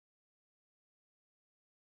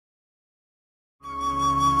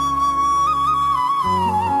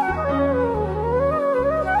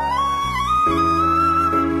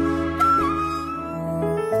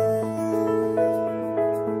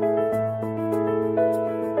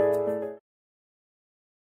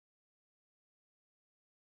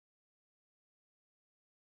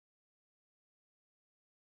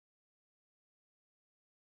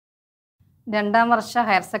രണ്ടാം വർഷ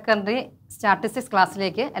higher secondary statistics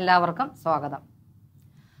ക്ലാസ്സിലേക്ക് എല്ലാവർക്കും സ്വാഗതം.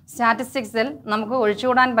 സ്റ്റാറ്റിസ്റ്റിക്സിൽ നമുക്ക്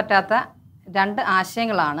ഒഴിച്ചുകൂടാൻ പറ്റാത്ത രണ്ട്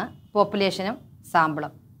ആശയങ്ങളാണ് പോപ്പുലേഷനും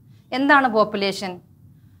സാമ്പിളും. എന്താണ് population?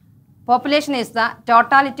 Population is the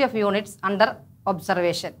totality of units under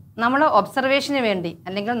observation. നമ്മൾ ഒബ്സർവേഷന് വേണ്ടി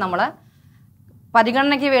അല്ലെങ്കിൽ നമ്മൾ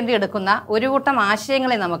പരിഗണനയ്ക്ക് വേണ്ടി എടുക്കുന്ന ഒരു കൂട്ടം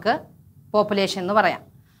ആശയങ്ങളെ നമുക്ക് പോപ്പുലേഷൻ എന്ന് പറയാം.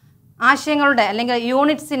 ആശയങ്ങളുടെ അല്ലെങ്കിൽ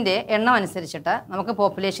യൂണിറ്റ്സിൻ്റെ എണ്ണം അനുസരിച്ചിട്ട് നമുക്ക്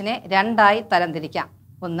പോപ്പുലേഷനെ രണ്ടായി തരംതിരിക്കാം.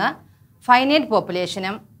 ഒന്ന് ഫൈനൈറ്റ്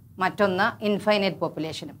പോപ്പുലേഷനും മറ്റൊന്ന് ഇൻഫൈനൈറ്റ്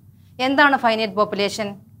പോപ്പുലേഷനും. എന്താണ് ഫൈനൈറ്റ് പോപ്പുലേഷൻ?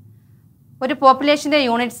 ഒരു പോപ്പുലേഷൻ്റെ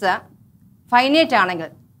യൂണിറ്റ്സ് ഫൈനൈറ്റ് ആണെങ്കിൽ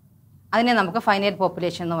അതിനെ നമുക്ക് ഫൈനൈറ്റ്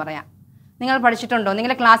പോപ്പുലേഷൻ എന്ന് പറയാം. നിങ്ങൾ പഠിച്ചിട്ടുണ്ടോ?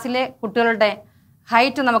 നിങ്ങളുടെ ക്ലാസ്സിലെ കുട്ടികളുടെ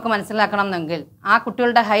ഹൈറ്റ് നമുക്ക് മനസ്സിലാക്കണമെന്നെങ്കിൽ ആ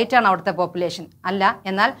കുട്ടികളുടെ ഹൈറ്റാണ് അവിടുത്തെ പോപ്പുലേഷൻ അല്ല.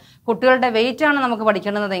 എന്നാൽ കുട്ടികളുടെ വെയിറ്റാണ് നമുക്ക്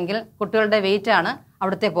പഠിക്കേണ്ടതെങ്കിൽ കുട്ടികളുടെ വെയിറ്റാണ്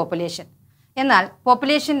അവിടുത്തെ പോപ്പുലേഷൻ. എന്നാൽ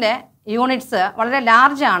പോപ്പുലേഷൻ്റെ യൂണിറ്റ്സ് വളരെ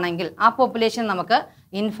ലാർജ് ആണെങ്കിൽ ആ പോപ്പുലേഷൻ നമുക്ക്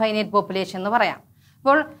ഇൻഫൈനൈറ്റ് പോപ്പുലേഷൻ എന്ന് പറയാം.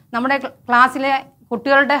 അപ്പോൾ നമ്മുടെ ക്ലാസ്സിലെ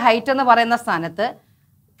കുട്ടികളുടെ ഹൈറ്റ് എന്ന് പറയുന്ന സ്ഥാനത്ത്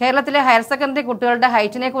കേരളത്തിലെ ഹയർ സെക്കൻഡറി കുട്ടികളുടെ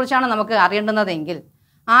ഹൈറ്റിനെ കുറിച്ചാണ് നമുക്ക് അറിയേണ്ടുന്നതെങ്കിൽ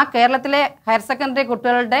ആ കേരളത്തിലെ ഹയർ സെക്കൻഡറി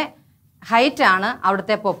കുട്ടികളുടെ ഹൈറ്റാണ്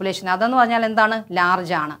അവിടുത്തെ പോപ്പുലേഷൻ. അതെന്ന് പറഞ്ഞാൽ എന്താണ്?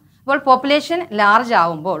 ലാർജ് ആണ്. അപ്പോൾ പോപ്പുലേഷൻ ലാർജ്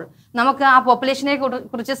ആവുമ്പോൾ നമുക്ക് ആ പോപ്പുലേഷനെ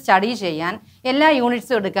കുറിച്ച് സ്റ്റഡി ചെയ്യാൻ എല്ലാ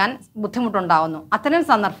യൂണിറ്റ്സും എടുക്കാൻ ബുദ്ധിമുട്ടുണ്ടാവുന്നു. അത്തരം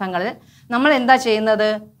സന്ദർഭങ്ങളിൽ നമ്മൾ എന്താ ചെയ്യുന്നത്?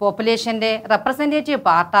 പോപ്പുലേഷൻ്റെ റെപ്രസെൻറ്റേറ്റീവ്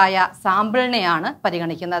പാർട്ടായ സാമ്പിളിനെയാണ്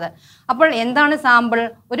പരിഗണിക്കുന്നത്. അപ്പോൾ എന്താണ് സാമ്പിൾ?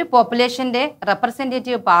 ഒരു പോപ്പുലേഷൻ്റെ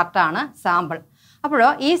റെപ്രസെൻറ്റേറ്റീവ് പാർട്ടാണ് സാമ്പിൾ. അപ്പോൾ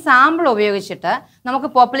ഈ സാമ്പിൾ ഉപയോഗിച്ചിട്ട് നമുക്ക്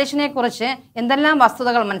പോപ്പുലേഷനെ കുറിച്ച് എന്തെല്ലാം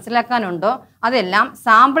വസ്തുതകൾ മനസ്സിലാക്കാനുണ്ടോ അതെല്ലാം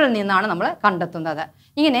സാമ്പിളിൽ നിന്നാണ് നമ്മൾ കണ്ടെത്തുന്നത്.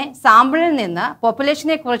 ഇങ്ങനെ സാമ്പിളിൽ നിന്ന്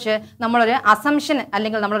പോപ്പുലേഷനെ കുറിച്ച് നമ്മളൊരു അസംഷൻ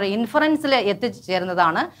അല്ലെങ്കിൽ നമ്മളൊരു ഇൻഫറൻസിൽ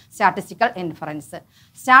എത്തിച്ചേരുന്നതാണ് സ്റ്റാറ്റിസ്റ്റിക്കൽ ഇൻഫറൻസ്.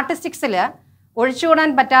 സ്റ്റാറ്റിസ്റ്റിക്സിൽ ഒഴിച്ചുകൂടാൻ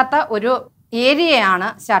പറ്റാത്ത ഒരു ഏരിയയാണ്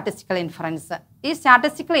സ്റ്റാറ്റിസ്റ്റിക്കൽ ഇൻഫറൻസ്. ഈ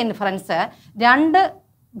സ്റ്റാറ്റിസ്റ്റിക്കൽ ഇൻഫറൻസ് രണ്ട്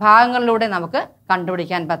ഭാഗങ്ങളിലൂടെ നമുക്ക്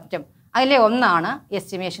കണ്ടുപിടിക്കാൻ പറ്റും. അതിലെ ഒന്നാണ്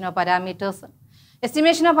estimation of parameters.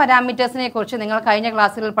 Estimation of പാരാമീറ്റേഴ്സിനെ കുറിച്ച് നിങ്ങൾ കഴിഞ്ഞ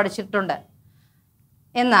ക്ലാസ്സുകളിൽ പഠിച്ചിട്ടുണ്ട്.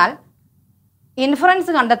 എന്നാൽ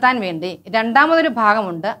ഇൻഫറൻസ് കണ്ടെത്താൻ വേണ്ടി രണ്ടാമതൊരു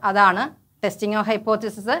ഭാഗമുണ്ട്. അതാണ് ടെസ്റ്റിംഗ് ഓഫ്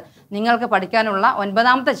ഹൈപ്പോത്തിസിസ്. നിങ്ങൾക്ക് പഠിക്കാനുള്ള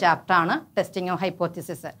 9ാമത്തെ ചാപ്റ്ററാണ് ടെസ്റ്റിംഗ് ഓഫ്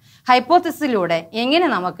ഹൈപ്പോത്തിസിസ്. ഹൈപ്പോത്തിസിസിലൂടെ എങ്ങനെ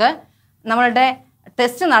നമുക്ക് നമ്മളുടെ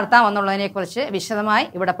ടെസ്റ്റ് നടത്താമെന്നുള്ളതിനെക്കുറിച്ച് വിശദമായി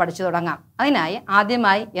ഇവിടെ പഠിച്ചു തുടങ്ങാം. അതിനായി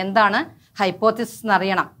ആദ്യമായി എന്താണ് ഹൈപ്പോത്തിസിസ്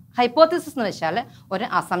എന്നറിയണം. ഹൈപ്പോത്തിസിസ് എന്ന് വെച്ചാൽ ഒരു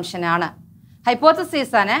അസംഷനാണ്. Hypothesis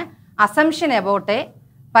is an assumption about a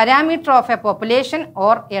parameter of a population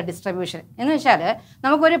or a distribution. എന്ന് വെച്ചാൽ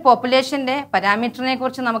നമുക്കൊരു പോപ്പുലേഷൻ്റെ പാരാമീറ്ററിനെ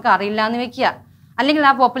കുറിച്ച് നമുക്ക് അറിയില്ല എന്ന് വെക്കുക, അല്ലെങ്കിൽ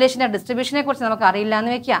ആ പോപ്പുലേഷൻ്റെ ഡിസ്ട്രിബ്യൂഷനെ കുറിച്ച് നമുക്ക് അറിയില്ല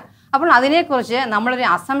എന്ന് വെക്കുക. അപ്പോൾ അതിനെക്കുറിച്ച് നമ്മളൊരു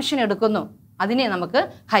അസംഷൻ എടുക്കുന്നു. അതിനെ നമുക്ക്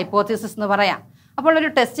ഹൈപ്പോത്തിസിസ് എന്ന് പറയാം. അപ്പോൾ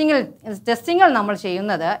ഒരു ടെസ്റ്റിങ്ങിൽ നമ്മൾ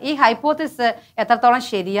ചെയ്യുന്നത് ഈ ഹൈപ്പോത്തിസിസ് എത്രത്തോളം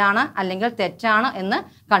ശരിയാണ് അല്ലെങ്കിൽ തെറ്റാണ് എന്ന്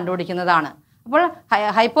കണ്ടുപിടിക്കുന്നതാണ്. അപ്പോൾ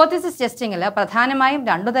ഹൈപ്പോത്തിസിസ് ടെസ്റ്റിങ്ങിൽ പ്രധാനമായും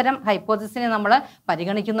രണ്ടു തരം ഹൈപ്പോത്തിസിനെ നമ്മൾ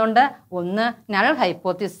പരിഗണിക്കുന്നുണ്ട്. ഒന്ന് നൾ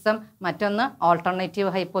ഹൈപ്പോത്തിസിസും മറ്റൊന്ന്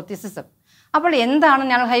ഓൾട്ടർനേറ്റീവ് ഹൈപ്പോത്തിസിസും. അപ്പോൾ എന്താണ്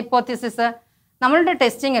നൾ ഹൈപ്പോത്തിസിസ്? നമ്മളുടെ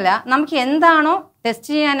ടെസ്റ്റിങ്ങിൽ നമുക്ക് എന്താണോ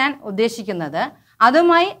ടെസ്റ്റ് ചെയ്യാൻ ഉദ്ദേശിക്കുന്നത്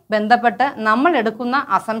അതുമായി ബന്ധപ്പെട്ട് നമ്മൾ എടുക്കുന്ന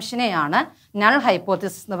അസംഷനെയാണ് നൾ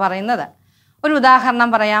ഹൈപ്പോത്തിസിസ് എന്ന് പറയുന്നത്. ഒരു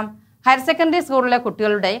ഉദാഹരണം പറയാം. ഹയർ സെക്കൻഡറി സ്കൂളിലെ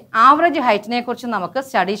കുട്ടികളുടെ ആവറേജ് ഹൈറ്റിനെ കുറിച്ച് നമുക്ക്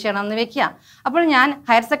സ്റ്റഡി ചെയ്യണമെന്ന് വെക്കുക. അപ്പോൾ ഞാൻ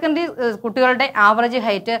ഹയർ സെക്കൻഡറി കുട്ടികളുടെ ആവറേജ്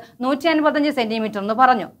ഹൈറ്റ് 155 സെൻറ്റിമീറ്റർ എന്ന്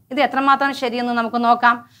പറഞ്ഞു. ഇത് എത്രമാത്രം ശരിയെന്ന് നമുക്ക്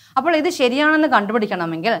നോക്കാം. അപ്പോൾ ഇത് ശരിയാണെന്ന്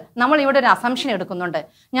കണ്ടുപിടിക്കണമെങ്കിൽ നമ്മൾ ഇവിടെ ഒരു അസംഷൻ എടുക്കുന്നുണ്ട്.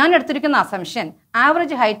 ഞാൻ എടുത്തിരിക്കുന്ന assumption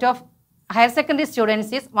average height of higher secondary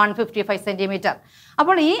students is 155 centimetre.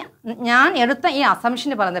 അപ്പോൾ ഞാൻ എടുത്ത ഈ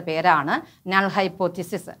അസംഷന് പറയുന്ന പേരാണ് നൾ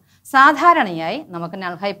ഹൈപ്പോത്തിസിസ്. സാധാരണയായി നമുക്ക്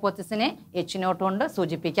നൾ ഹൈപ്പോത്തിസിനെ H0 കൊണ്ട്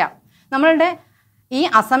സൂചിപ്പിക്കാം. നമ്മളുടെ ഈ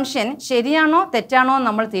അസംഷൻ ശരിയാണോ തെറ്റാണോ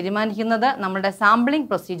നമ്മൾ തീരുമാനിക്കുന്നത് നമ്മളുടെ സാമ്പിളിംഗ്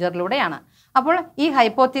പ്രൊസീജിയറിലൂടെയാണ്. അപ്പോൾ ഈ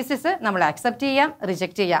ഹൈപ്പോത്തിസിസ് നമ്മൾ അക്സെപ്റ്റ് ചെയ്യാം,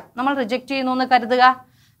 റിജക്റ്റ് ചെയ്യാം. നമ്മൾ റിജക്റ്റ് ചെയ്യുന്നു എന്ന് കരുതുക.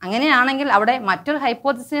 അങ്ങനെയാണെങ്കിൽ അവിടെ മറ്റൊരു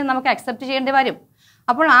ഹൈപ്പോത്തിസിനെ നമുക്ക് അക്സെപ്റ്റ് ചെയ്യേണ്ടി വരും.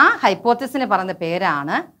 അപ്പോൾ ആ ഹൈപ്പോത്തിസിന് പറയുന്ന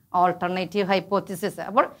പേരാണ് ഓൾട്ടർനേറ്റീവ് ഹൈപ്പോത്തിസിസ്.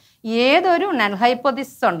 അപ്പോൾ ഏതൊരു നൾ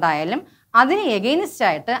ഹൈപ്പോത്തിസിസ് ഉണ്ടായാലും അതിന് എഗെയിൻസ്റ്റ്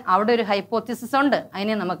ആയിട്ട് അവിടെ ഒരു ഹൈപ്പോത്തിസിസ് ഉണ്ട്.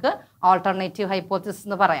 അതിനെ നമുക്ക് ഓൾട്ടർനേറ്റീവ് ഹൈപ്പോത്തിസിസ്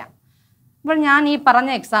എന്ന് പറയാം. അപ്പോൾ ഞാൻ ഈ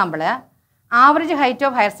പറഞ്ഞ example average height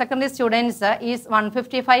of higher secondary students is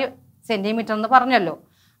 155 centimetre എന്ന് പറഞ്ഞല്ലോ.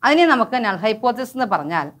 അതിനെ നമുക്ക് നൾ ഹൈപ്പോത്തിസിസ് എന്ന്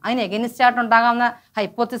പറഞ്ഞാൽ അതിന് എഗെയിൻസ്റ്റ് ആയിട്ട് ഉണ്ടാകാവുന്ന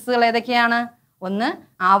ഹൈപ്പോത്തിസിസുകൾ ഏതൊക്കെയാണ്? ഒന്ന്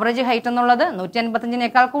ആവറേജ് ഹൈറ്റ് എന്നുള്ളത്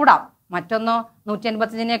 155-നേക്കാൾ കൂടാം, മറ്റൊന്നോ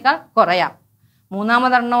 155-നേക്കാൾ കുറയാം,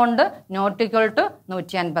 മൂന്നാമതെണ്ണമുണ്ട് നോട്ട് ഈക്വൽ ടു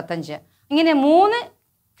 155. ഇങ്ങനെ 3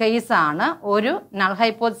 കേസാണ് ഒരു നൾ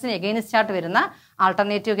ഹൈപ്പോത്തിസിന് എഗെയിൻസ്റ്റ് ആയിട്ട് വരുന്ന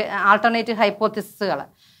ആൾട്ടർനേറ്റീവ് ഹൈപ്പോത്തിസിസുകൾ.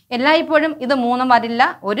 എല്ലായ്പ്പോഴും ഇത് 3 വരില്ല.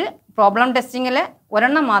 ഒരു പ്രോബ്ലം ടെസ്റ്റിങ്ങിൽ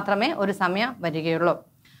ഒരെണ്ണം മാത്രമേ ഒരു സമയം വരികയുള്ളൂ.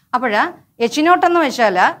 അപ്പോൾ H0 എന്ന്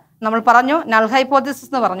വെച്ചാൽ നമ്മൾ പറഞ്ഞു നൾ ഹൈപ്പോത്തിസിസ്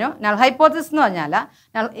എന്ന് പറഞ്ഞു. നൾ ഹൈപ്പോത്തിസിസ് എന്ന് പറഞ്ഞാൽ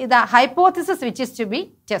ഇത് hypothesis which is to B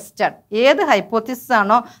tested. ഏത് ഹൈപ്പോത്തിസിസ്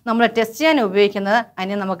ആണോ നമ്മൾ ടെസ്റ്റ് ചെയ്യാൻ ഉപയോഗിക്കുന്നത്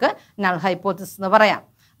അതിനെ നമുക്ക് നൾ ഹൈപ്പോത്തിസിസ് എന്ന് പറയാം.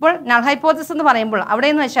 അപ്പോൾ നൾ ഹൈപ്പോത്തിസിസ് എന്ന് പറയുമ്പോൾ അവിടെ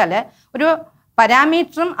എന്ന് വെച്ചാൽ ഒരു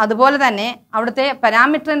പാരാമീറ്ററും അതുപോലെ തന്നെ അവിടുത്തെ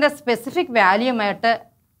പാരാമീറ്ററിൻ്റെ സ്പെസിഫിക് വാല്യൂമായിട്ട്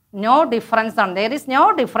നോ ഡിഫറൻസ് ആണ്. There is no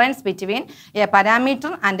difference between A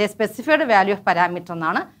parameter and A specified value of parameter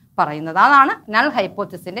എന്നാണ് പറയുന്നത്. അതാണ് നൾ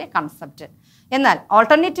ഹൈപ്പോത്തിസിൻ്റെ കൺസെപ്റ്റ്. എന്നാൽ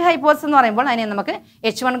ഓൾട്ടർനേറ്റീവ് ഹൈപ്പോത്തിസിസ് എന്ന് പറയുമ്പോൾ അതിനെ നമുക്ക്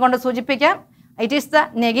H1 കൊണ്ട് സൂചിപ്പിക്കാം. It is the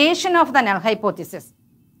negation of the null hypothesis.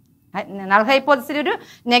 Null hypothesis ഒരു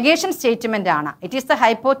നെഗേഷൻ സ്റ്റേറ്റ്മെൻ്റ് ആണ്. It is the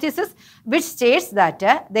hypothesis which States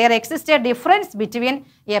that there exist A difference between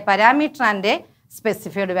A parameter and A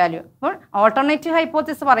specified value. അപ്പോൾ alternative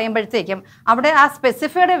hypothesis പറയുമ്പോഴത്തേക്കും അവിടെ ആ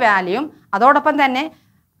specified വാല്യൂയും അതോടൊപ്പം തന്നെ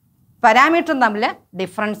പാരാമീറ്ററും തമ്മിൽ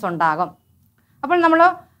difference ഉണ്ടാകും. അപ്പോൾ നമ്മൾ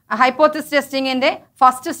ഹൈപ്പോത്തിസിസ് ടെസ്റ്റിങ്ങിൻ്റെ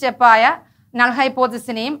ഫസ്റ്റ് സ്റ്റെപ്പായ നൾ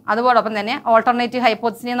ഹൈപ്പോത്തിസിനെയും അതുപോലൊപ്പം തന്നെ ഓൾട്ടർനേറ്റീവ്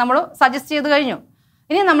ഹൈപ്പോത്തിസിനെയും നമ്മൾ സജസ്റ്റ് ചെയ്ത് കഴിഞ്ഞു.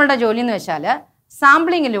 ഇനി നമ്മളുടെ ജോലി എന്ന് വെച്ചാൽ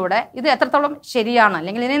സാമ്പിളിങ്ങിലൂടെ ഇത് എത്രത്തോളം ശരിയാണ്,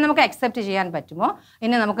 അല്ലെങ്കിൽ ഇതിനെ നമുക്ക് അക്സെപ്റ്റ് ചെയ്യാൻ പറ്റുമോ,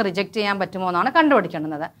 ഇനി നമുക്ക് റിജക്റ്റ് ചെയ്യാൻ പറ്റുമോ എന്നാണ്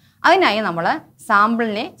കണ്ടുപിടിക്കേണ്ടത്. അതിനായി നമ്മൾ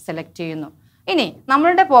സാമ്പിളിനെ സെലക്ട് ചെയ്യുന്നു. ഇനി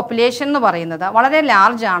നമ്മളുടെ പോപ്പുലേഷൻ എന്ന് പറയുന്നത് വളരെ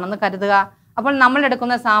ലാർജ് ആണെന്ന് കരുതുക. അപ്പോൾ നമ്മൾ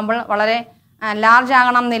എടുക്കുന്ന സാമ്പിൾ വളരെ ലാർജ്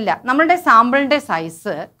ആകണം എന്നില്ല. നമ്മളുടെ സാമ്പിളിൻ്റെ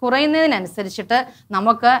സൈസ് കുറയുന്നതിനനുസരിച്ചിട്ട്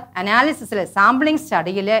നമുക്ക് അനാലിസിസിൽ സാമ്പിളിംഗ്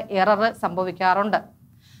സ്റ്റഡിയിൽ എറർ സംഭവിക്കാറുണ്ട്.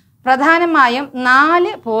 പ്രധാനമായും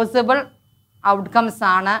 4 പോസിബിൾ ഔട്ട്കംസ്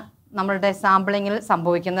ആണ് നമ്മളുടെ സാമ്പിളിങ്ങിൽ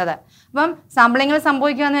സംഭവിക്കുന്നത്. അപ്പം സാമ്പിളിങ്ങിൽ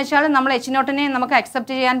സംഭവിക്കുക എന്ന് വെച്ചാൽ നമ്മൾ H0 നമുക്ക്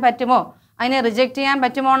അക്സെപ്റ്റ് ചെയ്യാൻ പറ്റുമോ, അതിനെ റിജക്റ്റ് ചെയ്യാൻ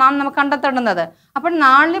പറ്റുമോ എന്നാണ് നമുക്ക് കണ്ടെത്തേണ്ടുന്നത്. അപ്പോൾ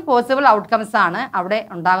 4 പോസിബിൾ ഔട്ട്കംസ് ആണ് അവിടെ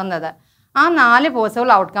ഉണ്ടാകുന്നത്. ആ 4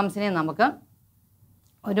 പോസിബിൾ ഔട്ട്കംസിനെ നമുക്ക്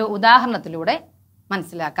ഒരു ഉദാഹരണത്തിലൂടെ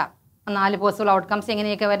മനസ്സിലാക്കാം. 4 പോസിബിൾ ഔട്ട്കംസ്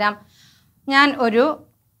എങ്ങനെയൊക്കെ വരാം. ഞാൻ ഒരു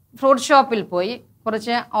ഫ്രൂട്ട് ഷോപ്പിൽ പോയി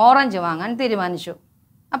കുറച്ച് ഓറഞ്ച് വാങ്ങാൻ തീരുമാനിച്ചു.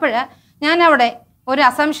 അപ്പോൾ ഞാൻ അവിടെ ഒരു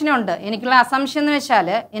അസംഷനുണ്ട്. എനിക്കുള്ള അസംഷൻ എന്ന് വെച്ചാൽ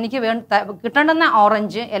എനിക്ക് കിട്ടേണ്ടുന്ന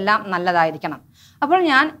ഓറഞ്ച് എല്ലാം നല്ലതായിരിക്കണം. അപ്പോൾ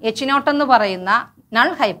ഞാൻ H0 എന്ന് പറയുന്ന നൾ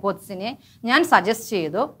ഹൈപ്പോത്തിസിനെ ഞാൻ സജസ്റ്റ്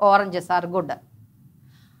ചെയ്തു ഓറഞ്ചസ് ആർ ഗുഡ്.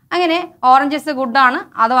 അങ്ങനെ ഓറഞ്ചസ് ഗുഡാണ്,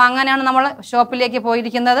 അത് വാങ്ങാനാണ് നമ്മൾ ഷോപ്പിലേക്ക്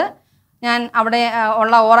പോയിരിക്കുന്നത്. ഞാൻ അവിടെ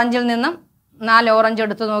ഉള്ള ഓറഞ്ചിൽ നിന്നും 4 ഓറഞ്ച്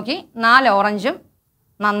എടുത്തു നോക്കി, 4 ഓറഞ്ചും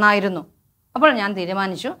നന്നായിരുന്നു. അപ്പോൾ ഞാൻ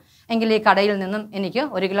തീരുമാനിച്ചു എങ്കിൽ ഈ കടയിൽ നിന്നും എനിക്ക്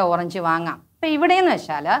 1 കിലോ ഓറഞ്ച് വാങ്ങാം. അപ്പോൾ ഇവിടെയെന്ന്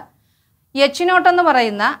വെച്ചാൽ H0 എന്ന്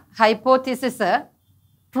പറയുന്ന ഹൈപ്പോത്തിസിസ്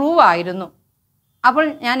ട്രൂ ആയിരുന്നു. അപ്പോൾ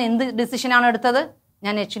ഞാൻ എന്ത് ഡിസിഷനാണ് എടുത്തത്?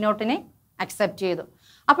 ഞാൻ H0 അക്സെപ്റ്റ് ചെയ്തു.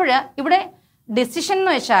 അപ്പോൾ ഇവിടെ ഡിസിഷൻ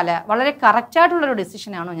എന്ന് വെച്ചാൽ വളരെ കറക്റ്റായിട്ടുള്ളൊരു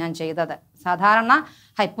ഡിസിഷനാണ് ഞാൻ ചെയ്തത്. സാധാരണ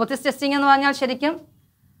ഹൈപ്പോത്തിസിസ് ടെസ്റ്റിംഗ് എന്ന് പറഞ്ഞാൽ ശരിക്കും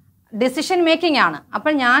ഡിസിഷൻ മേക്കിംഗ് ആണ്.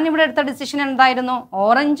 അപ്പോൾ ഞാനിവിടെ എടുത്ത ഡിസിഷൻ എന്തായിരുന്നു?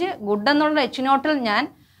 ഓറഞ്ച് ഗുഡ് എന്നുള്ള H0 ഞാൻ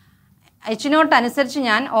H0 അനുസരിച്ച്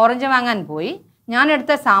ഞാൻ ഓറഞ്ച് വാങ്ങാൻ പോയി. ഞാൻ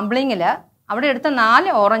എടുത്ത സാമ്പിളിങ്ങിൽ അവിടെ എടുത്ത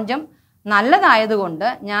 4 ഓറഞ്ചും നല്ലതായതുകൊണ്ട്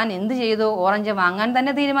ഞാൻ എന്ത് ചെയ്തു? ഓറഞ്ച് വാങ്ങാൻ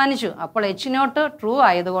തന്നെ തീരുമാനിച്ചു. അപ്പോൾ H0 ട്രൂ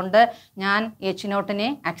ആയതുകൊണ്ട് ഞാൻ H0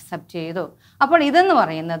 അക്സെപ്റ്റ് ചെയ്തു. അപ്പോൾ ഇതെന്ന്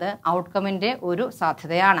പറയുന്നത് ഔട്ട്കമിൻ്റെ ഒരു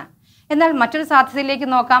സാധ്യതയാണ്. എന്നാൽ മറ്റൊരു സാധ്യതയിലേക്ക്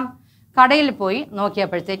നോക്കാം. കടയിൽ പോയി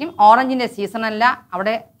നോക്കിയപ്പോഴത്തേക്കും ഓറഞ്ചിൻ്റെ സീസണല്ല,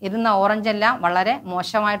 അവിടെ ഇരുന്ന ഓറഞ്ചെല്ലാം വളരെ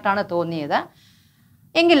മോശമായിട്ടാണ് തോന്നിയത്.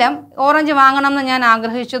 എങ്കിലും ഓറഞ്ച് വാങ്ങണമെന്ന് ഞാൻ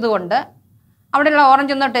ആഗ്രഹിച്ചതുകൊണ്ട് അവിടെയുള്ള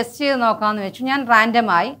ഓറഞ്ച് ഒന്ന് ടെസ്റ്റ് ചെയ്ത് നോക്കാമെന്ന് വെച്ചു. ഞാൻ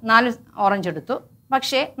റാൻഡമായി 4 ഓറഞ്ച് എടുത്തു.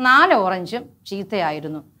 പക്ഷേ 4 ഓറഞ്ചും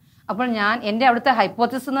ചീത്തയായിരുന്നു. അപ്പോൾ ഞാൻ എൻ്റെ അവിടുത്തെ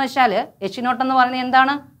ഹൈപ്പോത്തിസിസ് എന്ന് വെച്ചാൽ H0 എന്ന് പറയുന്നത്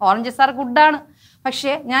എന്താണ്? Oranges R ഗുഡാണ്.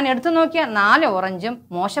 പക്ഷേ ഞാൻ എടുത്തു നോക്കിയ 4 ഓറഞ്ചും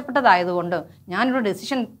മോശപ്പെട്ടതായതുകൊണ്ട് ഞാനൊരു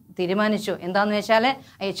ഡിസിഷൻ തീരുമാനിച്ചു. എന്താണെന്ന് വെച്ചാൽ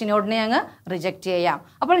H0 അങ്ങ് റിജക്റ്റ് ചെയ്യാം.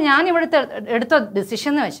 അപ്പോൾ ഞാൻ ഇവിടുത്തെ എടുത്ത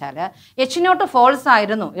ഡിസിഷൻ എന്ന് വെച്ചാൽ H0 ഫോൾസ്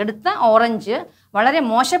ആയിരുന്നു. എടുത്ത ഓറഞ്ച് വളരെ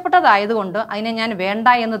മോശപ്പെട്ടതായതുകൊണ്ട് അതിനെ ഞാൻ വേണ്ട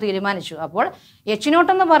എന്ന് തീരുമാനിച്ചു. അപ്പോൾ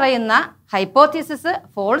H0 എന്ന് പറയുന്ന ഹൈപ്പോത്തിസിസ്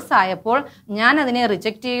ഫോൾസ് ആയപ്പോൾ ഞാൻ അതിനെ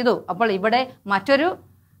റിജക്റ്റ് ചെയ്തു. അപ്പോൾ ഇവിടെ മറ്റൊരു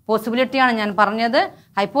പോസിബിലിറ്റിയാണ് ഞാൻ പറഞ്ഞത്.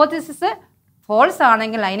 ഹൈപ്പോത്തിസിസ് ഫോൾസ്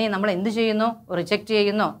ആണെങ്കിൽ അതിനെ നമ്മൾ എന്ത് ചെയ്യുന്നു? റിജക്റ്റ്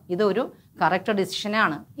ചെയ്യുന്നു. ഇതൊരു കറക്റ്റ്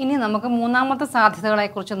ഡിസിഷനാണ്. ഇനി നമുക്ക് മൂന്നാമത്തെ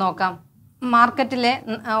സാധ്യതകളെക്കുറിച്ച് നോക്കാം. മാർക്കറ്റിൽ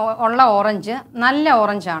ഉള്ള ഓറഞ്ച് നല്ല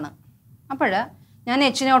ഓറഞ്ചാണ്. അപ്പോൾ ഞാൻ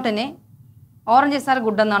H0 ഓറഞ്ചസ് ആർ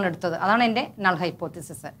ഗുഡ് എന്നാണ് എടുത്തത്. അതാണ് എൻ്റെ നൾ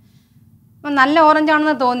ഹൈപ്പോത്തിസിസ്. അപ്പം നല്ല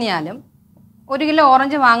ഓറഞ്ചാണെന്ന് തോന്നിയാലും 1 കിലോ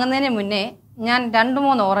ഓറഞ്ച് വാങ്ങുന്നതിന് മുന്നേ ഞാൻ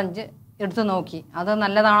 2-3 ഓറഞ്ച് എടുത്തു നോക്കി. അത്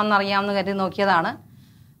നല്ലതാണെന്ന് അറിയാമെന്ന് കരുതി നോക്കിയതാണ്.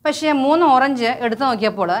 പക്ഷേ 3 ഓറഞ്ച് എടുത്തു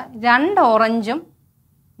നോക്കിയപ്പോൾ 2 ഓറഞ്ചും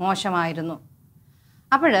മോശമായിരുന്നു.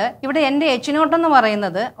 അപ്പോൾ ഇവിടെ എൻ്റെ H0 എന്ന്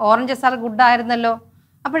പറയുന്നത് ഓറഞ്ചസ് ആർ ഗുഡ് ആയിരുന്നല്ലോ.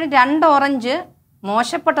 അപ്പോൾ 2 ഓറഞ്ച്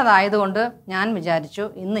മോശപ്പെട്ടതായതുകൊണ്ട് ഞാൻ വിചാരിച്ചു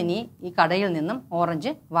ഇന്നിനി ഈ കടയിൽ നിന്നും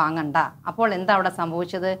ഓറഞ്ച് വാങ്ങണ്ട. അപ്പോൾ എന്താ അവിടെ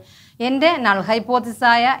സംഭവിച്ചത്? എൻ്റെ നൾ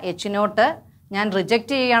ഹൈപ്പോത്തിസായ H0 ഞാൻ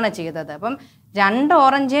റിജക്റ്റ് ചെയ്യുകയാണ് ചെയ്തത്. അപ്പം 2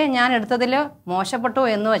 ഓറഞ്ച് ഞാൻ എടുത്തതിൽ മോശപ്പെട്ടു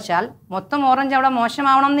എന്ന് വെച്ചാൽ മൊത്തം ഓറഞ്ച് അവിടെ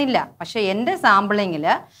മോശമാവണം എന്നില്ല. പക്ഷേ എൻ്റെ സാമ്പിളിങ്ങിൽ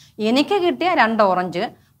എനിക്ക് കിട്ടിയ 2 ഓറഞ്ച്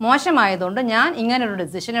മോശമായതുകൊണ്ട് ഞാൻ ഇങ്ങനൊരു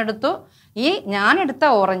ഡിസിഷൻ എടുത്തു. ഈ ഞാനെടുത്ത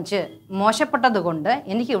ഓറഞ്ച് മോശപ്പെട്ടത് കൊണ്ട്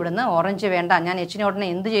എനിക്ക് ഇവിടുന്ന് ഓറഞ്ച് വേണ്ട, ഞാൻ H0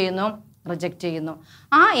 എന്ത് ചെയ്യുന്നു? റിജക്റ്റ് ചെയ്യുന്നു.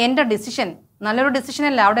 എൻ്റെ ഡിസിഷൻ നല്ലൊരു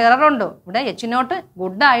ഡിസിഷനല്ല, അവിടെ എററുണ്ട്. ഇവിടെ H0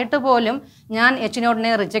 ഗുഡായിട്ട് പോലും ഞാൻ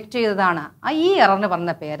H0 റിജക്റ്റ് ചെയ്തതാണ്. ഈ എററിന്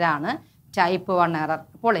പറഞ്ഞ പേരാണ് ടൈപ്പ് 1 എറർ.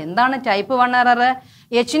 അപ്പോൾ എന്താണ് ടൈപ്പ് 1 എറർ?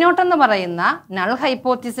 H0 എന്ന് പറയുന്ന നൾ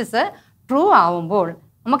ഹൈപ്പോത്തിസിസ് ട്രൂ ആവുമ്പോൾ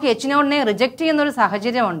നമുക്ക് H0 റിജക്റ്റ് ചെയ്യുന്നൊരു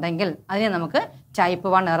സാഹചര്യം ഉണ്ടെങ്കിൽ അതിനെ നമുക്ക് ടൈപ്പ്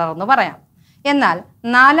 1 എറർ എന്ന് പറയാം. എന്നാൽ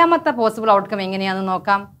 4ാമത്തെ പോസിബിൾ ഔട്ട്കം എങ്ങനെയാണെന്ന്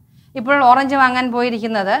നോക്കാം. ഇപ്പോൾ ഓറഞ്ച് വാങ്ങാൻ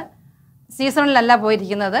പോയിരിക്കുന്നത് സീസണിലല്ല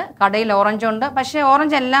പോയിരിക്കുന്നത്, കടയിൽ ഓറഞ്ച് ഉണ്ട്. പക്ഷേ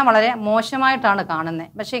ഓറഞ്ച് എല്ലാം വളരെ മോശമായിട്ടാണ്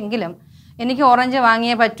കാണുന്നത്. പക്ഷേ എങ്കിലും എനിക്ക് ഓറഞ്ച്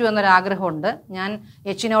വാങ്ങിയേ പറ്റൂ എന്നൊരാഗ്രഹമുണ്ട്. ഞാൻ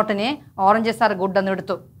H0 ഓറഞ്ചസ് ആർ ഗുഡ് എന്ന്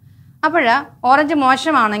എടുത്തു. അപ്പോൾ ഓറഞ്ച്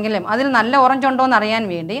മോശമാണെങ്കിലും അതിൽ നല്ല ഓറഞ്ച് ഉണ്ടോ എന്ന് അറിയാൻ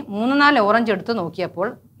വേണ്ടി 3-4 ഓറഞ്ച് എടുത്ത് നോക്കിയപ്പോൾ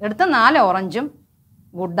എടുത്ത 4 ഓറഞ്ചും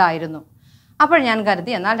ഗുഡായിരുന്നു. അപ്പോൾ ഞാൻ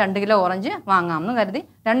കരുതി എന്നാൽ 2 കിലോ ഓറഞ്ച് വാങ്ങാമെന്ന് കരുതി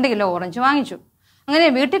 2 കിലോ ഓറഞ്ച് വാങ്ങിച്ചു. അങ്ങനെ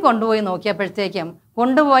വീട്ടിൽ കൊണ്ടുപോയി നോക്കിയപ്പോഴത്തേക്കും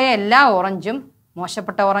കൊണ്ടുപോയ എല്ലാ ഓറഞ്ചും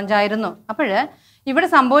മോശപ്പെട്ട ഓറഞ്ചായിരുന്നു. അപ്പോൾ ഇവിടെ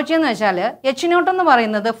സംഭവിച്ചതെന്ന് വെച്ചാൽ H0 എന്ന്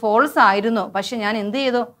പറയുന്നത് ഫോൾസ് ആയിരുന്നു. പക്ഷെ ഞാൻ എന്ത്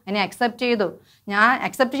ചെയ്തു? അതിനെ അക്സെപ്റ്റ് ചെയ്തു. ഞാൻ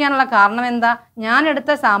അക്സെപ്റ്റ് ചെയ്യാനുള്ള കാരണം എന്താ? ഞാൻ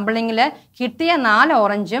എടുത്ത സാമ്പിളിങ്ങിൽ കിട്ടിയ 4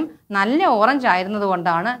 ഓറഞ്ചും നല്ല ഓറഞ്ച് ആയിരുന്നത്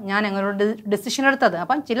കൊണ്ടാണ് ഞാൻ അങ്ങനെ ഡിസിഷൻ എടുത്തത്.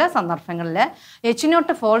 അപ്പം ചില സന്ദർഭങ്ങളിൽ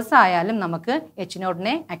H0 ഫോൾസ് ആയാലും നമുക്ക്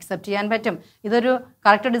H0 അക്സെപ്റ്റ് ചെയ്യാൻ പറ്റും. ഇതൊരു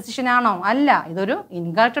കറക്റ്റ് ഡിസിഷനാണോ? അല്ല, ഇതൊരു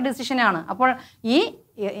ഇൻകറക്റ്റ് ഡിസിഷനാണ്. അപ്പോൾ ഈ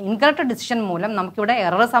ഇൻകറക്റ്റ് ഡിസിഷൻ മൂലം നമുക്കിവിടെ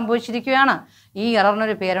എറർ സംഭവിച്ചിരിക്കുകയാണ്. ഈ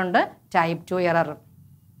എററിനൊരു പേരുണ്ട് ടൈപ്പ് 2 എറർ.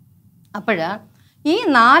 അപ്പോൾ ഈ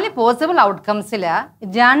 4 പോസിബിൾ ഔട്ട്കംസിൽ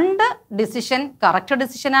 2 ഡിസിഷൻ കറക്റ്റ്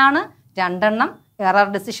ഡിസിഷനാണ്, 2 എറർ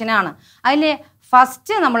ഡിസിഷനാണ്. അതിൽ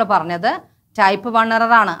ഫസ്റ്റ് നമ്മൾ പറഞ്ഞത് ടൈപ്പ് 1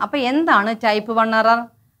 എററാണ്. അപ്പോൾ എന്താണ് type 1 error?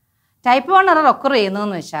 Type 1 error occur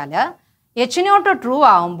ചെയ്യുന്നതെന്ന് വെച്ചാൽ H0 ട്രൂ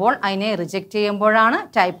ആവുമ്പോൾ അതിനെ റിജക്റ്റ് ചെയ്യുമ്പോഴാണ്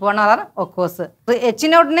type 1 error occurs.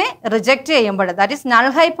 H0 reject ചെയ്യുമ്പോൾ, ദാറ്റ് ഈസ് നൾ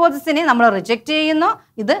ഹൈപ്പോസിസിനെ നമ്മൾ റിജക്റ്റ് ചെയ്യുന്നു,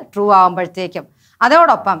 ഇത് ട്രൂ ആവുമ്പോഴത്തേക്കും.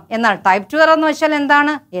 അതോടൊപ്പം എന്നാൽ ടൈപ്പ് 2 എറർ എന്ന് വെച്ചാൽ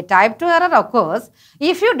എന്താണ്? A type 2 error occurs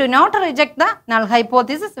if you do not reject the null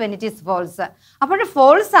hypothesis when it is false. അപ്പോൾ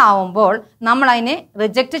ഫോൾസ് ആവുമ്പോൾ നമ്മൾ അതിനെ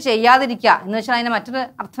റിജക്റ്റ് ചെയ്യാതിരിക്കുക എന്ന് വെച്ചാൽ അതിന് മറ്റൊരു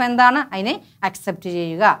അർത്ഥം എന്താണ്? അതിനെ അക്സെപ്റ്റ്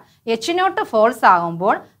ചെയ്യുക. H0 ഫോൾസ്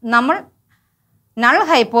ആകുമ്പോൾ നമ്മൾ നൾ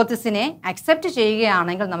ഹൈപ്പോത്തിസിനെ അക്സെപ്റ്റ്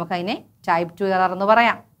ചെയ്യുകയാണെങ്കിൽ നമുക്കതിനെ ടൈപ്പ് 2 എറർ എന്ന്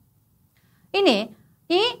പറയാം. ഇനി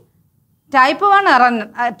ഈ ടൈപ്പ് 1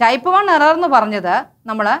 എറർ എന്ന് പറഞ്ഞത്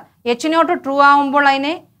നമ്മൾ H0 ട്രൂ ആവുമ്പോൾ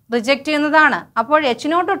അതിനെ റിജക്റ്റ് ചെയ്യുന്നതാണ്. അപ്പോൾ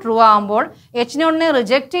H0 ട്രൂ ആവുമ്പോൾ H0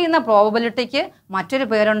 റിജക്റ്റ് ചെയ്യുന്ന പ്രോബബിലിറ്റിക്ക് മറ്റൊരു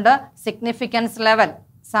പേരുണ്ട് സിഗ്നിഫിക്കൻസ് ലെവൽ.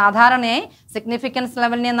 സാധാരണയായി സിഗ്നിഫിക്കൻസ്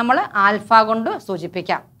ലെവലിനെ നമ്മൾ ആൽഫ കൊണ്ട്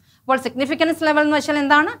സൂചിപ്പിക്കാം. അപ്പോൾ സിഗ്നിഫിക്കൻസ് ലെവൽ എന്ന് വെച്ചാൽ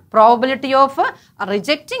എന്താണ്? Probability of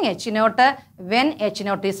rejecting H0 when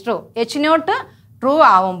H0 is true. H0 true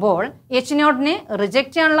ആവുമ്പോൾ H0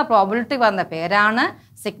 റിജക്റ്റ് ചെയ്യാനുള്ള പ്രോബബിലിറ്റി പറഞ്ഞ പേരാണ്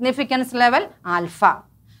സിഗ്നിഫിക്കൻസ് ലെവൽ ആൽഫ.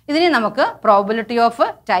 ഇതിനെ നമുക്ക് പ്രോബബിലിറ്റി ഓഫ്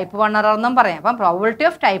ടൈപ്പ് 1 എറർ എന്നും പറയാം. അപ്പം probability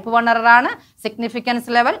of type 1 എററാണ് significance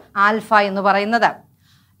level alpha എന്ന് പറയുന്നത്.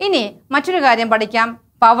 ഇനി മറ്റൊരു കാര്യം പഠിക്കാം,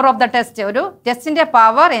 പവർ ഓഫ് ദ ടെസ്റ്റ്. ഒരു ടെസ്റ്റിന്റെ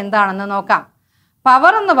പവർ എന്താണെന്ന് നോക്കാം.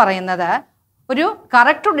 പവർ എന്ന് പറയുന്നത് ഒരു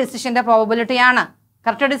കറക്റ്റ് ഡിസിഷന്റെ പ്രോബബിലിറ്റിയാണ്.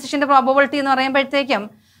 കറക്റ്റ് ഡിസിഷന്റെ പ്രോബബിലിറ്റി എന്ന് പറയുമ്പോഴത്തേക്കും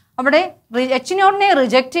അവിടെ H0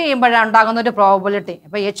 റിജക്റ്റ് ചെയ്യുമ്പോഴാണ് ഉണ്ടാകുന്ന ഒരു പ്രോബബിലിറ്റി.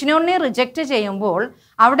 അപ്പോൾ H0 റിജക്റ്റ് ചെയ്യുമ്പോൾ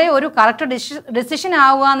അവിടെ ഒരു കറക്റ്റ് ഡിസിഷൻ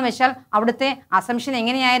ആവുക എന്ന് വെച്ചാൽ അവിടുത്തെ അസംഷൻ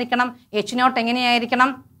എങ്ങനെയായിരിക്കണം? H0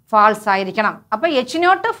 എങ്ങനെയായിരിക്കണം? ഫാൾസ് ആയിരിക്കണം. അപ്പോൾ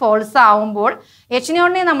H0 ഫോൾസ് ആവുമ്പോൾ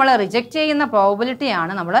H0 നമ്മൾ റിജക്റ്റ് ചെയ്യുന്ന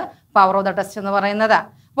പ്രോബബിലിറ്റിയാണ് നമ്മൾ പവർ ഓഫ് ദ ടെസ്റ്റ് എന്ന് പറയുന്നത്.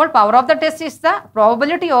 അപ്പോൾ power of the test is the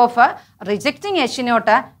probability of rejecting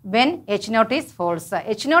H0 when H0 is false.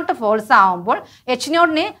 H0 false ആവുമ്പോൾ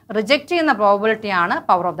H0 റിജക്റ്റ് ചെയ്യുന്ന പ്രോബബിലിറ്റിയാണ്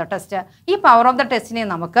പവർ ഓഫ് ദ ടെസ്റ്റ്. ഈ പവർ ഓഫ് ദ ടെസ്റ്റിനെ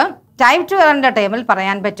നമുക്ക് ടൈപ്പ് 2 എററിന്റെ ടൈമിൽ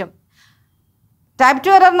പറയാൻ പറ്റും. ടൈപ്പ്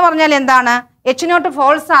 2 എറർ എന്ന് പറഞ്ഞാൽ എന്താണ്? H0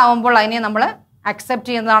 ഫോൾസ് ആവുമ്പോൾ അതിനെ നമ്മൾ അക്സെപ്റ്റ്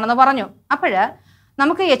ചെയ്യുന്നതാണെന്ന് പറഞ്ഞു. അപ്പോൾ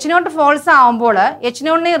നമുക്ക് H0 ഫോൾസ് ആവുമ്പോൾ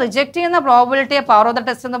H0 റിജക്റ്റ് ചെയ്യുന്ന പ്രോബബിലിറ്റിയെ പവർ ഓഫ് ദ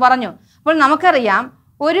ടെസ്റ്റ് എന്ന് പറഞ്ഞു. അപ്പോൾ നമുക്കറിയാം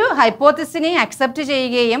ഒരു ഹൈപ്പോത്തിസിനെ അക്സെപ്റ്റ്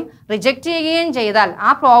ചെയ്യുകയും റിജക്റ്റ് ചെയ്യുകയും ചെയ്താൽ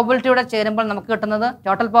ആ പ്രോബബിലിറ്റിയോടെ ചേരുമ്പോൾ നമുക്ക് കിട്ടുന്നത്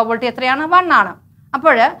ടോട്ടൽ പ്രോബബിലിറ്റി എത്രയാണ്? 1 ആണ്.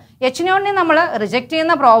 അപ്പോൾ H0 നമ്മൾ റിജക്റ്റ്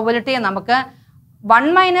ചെയ്യുന്ന പ്രോബബിലിറ്റിയെ നമുക്ക് 1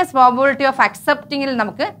 മൈനസ് പ്രോബബിലിറ്റി ഓഫ് അക്സെപ്റ്റിങ്ങിൽ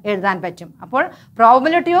നമുക്ക് എഴുതാൻ പറ്റും. അപ്പോൾ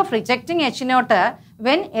probability of rejecting H0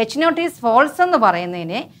 when H0 is false എന്ന്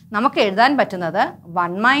പറയുന്നതിനെ നമുക്ക് എഴുതാൻ പറ്റുന്നത്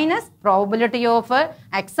 1 minus probability of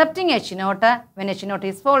accepting H0 when H0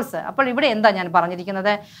 is false. അപ്പോൾ ഇവിടെ എന്താ ഞാൻ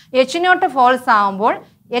പറഞ്ഞിരിക്കുന്നത്? H0 ഫോൾസ് ആവുമ്പോൾ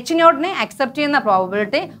H0 അക്സെപ്റ്റ് ചെയ്യുന്ന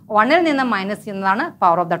പ്രോബബിലിറ്റി 1-ൽ നിന്ന് മൈനസ് ചെയ്യുന്നതാണ്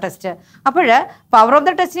പവർ ഓഫ് ദ ടെസ്റ്റ്. അപ്പോൾ പവർ ഓഫ്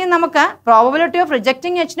ദ ടെസ്റ്റിനെ നമുക്ക് probability of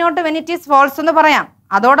rejecting H0 when it is false എന്ന് പറയാം.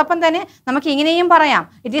 അതോടൊപ്പം തന്നെ നമുക്ക് ഇങ്ങനെയും പറയാം,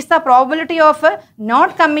 it is the probability of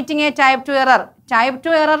not committing A type 2 error. Type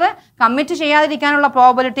 2 error commit ചെയ്യാതിരിക്കാനുള്ള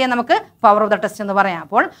പ്രോബിലിറ്റിയെ നമുക്ക് പവർ ഓഫ് ദ ടെസ്റ്റ് എന്ന് പറയാം.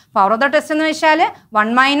 അപ്പോൾ പവർ ഓഫ് ദ ടെസ്റ്റ് എന്ന് വെച്ചാൽ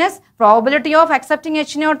 1 minus probability of accepting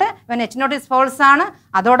H0 when H0 is false ആണ്.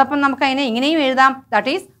 അതോടൊപ്പം നമുക്ക് അതിനെ ഇങ്ങനെയും എഴുതാം,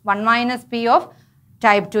 that is 1 minus P of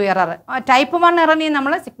type 2 error. Type 1 എററിനെ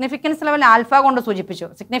നമ്മൾ സിഗ്നിഫിക്കൻസ് ലെവൽ ആൽഫ കൊണ്ട് സൂചിപ്പിച്ചു.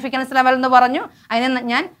 സിഗ്നിഫിക്കൻസ് ലെവൽ എന്ന് പറഞ്ഞു, അതിനെ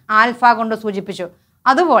ഞാൻ ആൽഫ കൊണ്ട് സൂചിപ്പിച്ചു.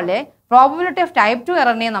 അതുപോലെ പ്രോബിലിറ്റി ഓഫ് ടൈപ്പ് 2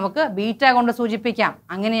 എററിനെ നമുക്ക് ബീറ്റ കൊണ്ട് സൂചിപ്പിക്കാം.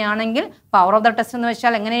 അങ്ങനെയാണെങ്കിൽ പവർ ഓഫ് ദ ടെസ്റ്റ് എന്ന്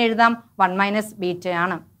വെച്ചാൽ എങ്ങനെ എഴുതാം, 1 മൈനസ്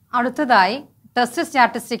ബീറ്റയാണ്. അടുത്തതായി ടെസ്റ്റ്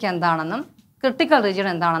സ്റ്റാറ്റിസ്റ്റിക് എന്താണെന്നും ക്രിട്ടിക്കൽ റീജിയൻ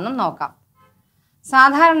എന്താണെന്നും നോക്കാം.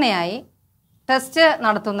 സാധാരണയായി ടെസ്റ്റ്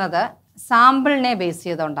നടത്തുന്നത് സാമ്പിളിനെ ബേസ്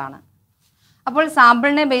ചെയ്തുകൊണ്ടാണ്. അപ്പോൾ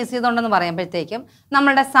സാമ്പിളിനെ ബേസ് ചെയ്തുകൊണ്ടെന്ന് പറയുമ്പോഴത്തേക്കും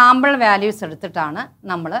നമ്മളുടെ സാമ്പിൾ വാല്യൂസ് എടുത്തിട്ടാണ്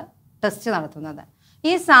നമ്മൾ ടെസ്റ്റ് നടത്തുന്നത്.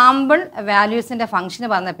 ഈ സാമ്പിൾ വാല്യൂസിൻ്റെ ഫംഗ്ഷന്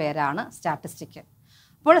പറഞ്ഞ പേരാണ് സ്റ്റാറ്റിസ്റ്റിക്.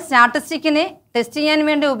 അപ്പോൾ സ്റ്റാറ്റിസ്റ്റിക്കിനെ ടെസ്റ്റ് ചെയ്യാൻ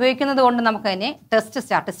വേണ്ടി ഉപയോഗിക്കുന്നത് കൊണ്ട് നമുക്കതിനെ ടെസ്റ്റ്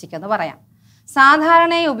സ്റ്റാറ്റിസ്റ്റിക് എന്ന് പറയാം.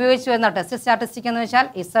 സാധാരണയായി ഉപയോഗിച്ച് വരുന്ന ടെസ്റ്റ് സ്റ്റാറ്റിസ്റ്റിക് എന്ന് വെച്ചാൽ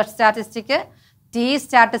Z statistic, T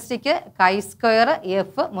statistic, chi square,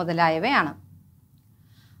 F മുതലായവയാണ്.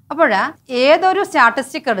 അപ്പോൾ ഏതൊരു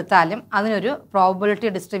സ്റ്റാറ്റിസ്റ്റിക് എടുത്താലും അതിനൊരു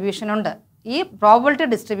പ്രോബിലിറ്റി ഡിസ്ട്രിബ്യൂഷൻ ഉണ്ട്. ഈ പ്രോബിലിറ്റി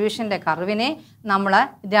ഡിസ്ട്രിബ്യൂഷൻ്റെ കർവിനെ നമ്മൾ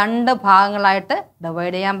 2 ഭാഗങ്ങളായിട്ട്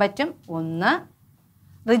ഡിവൈഡ് ചെയ്യാൻ പറ്റും. ഒന്ന്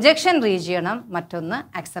റിജക്ഷൻ റീജിയണും മറ്റൊന്ന്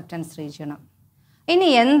അക്സെപ്റ്റൻസ് റീജിയണും. ഇനി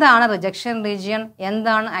എന്താണ് റിജക്ഷൻ റീജിയൺ,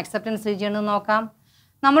 എന്താണ് അക്സെപ്റ്റൻസ് റീജിയൺ എന്ന് നോക്കാം.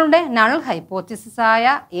 നമ്മളുടെ നൾ ഹൈപ്പോത്തിസിസ് ആയ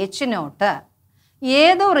H0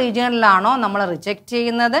 ഏതോ റീജിയണിലാണോ നമ്മൾ റിജക്റ്റ്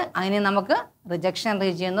ചെയ്യുന്നത് അതിനെ നമുക്ക് റിജക്ഷൻ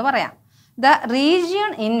റീജിയൻ എന്ന് പറയാം. The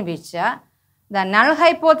region in which the null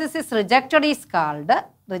hypothesis rejected is called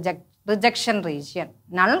rejection region.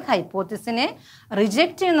 Null ഹൈപ്പോത്തിസിനെ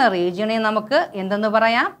reject ചെയ്യുന്ന റീജിയനെ നമുക്ക് എന്തെന്ന്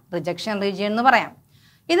പറയാം, റിജക്ഷൻ റീജിയൻ എന്ന് പറയാം.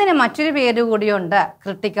 ഇതിന് മറ്റൊരു പേര് കൂടിയുണ്ട്,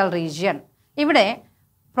 ക്രിട്ടിക്കൽ റീജിയൻ. ഇവിടെ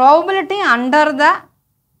probability under the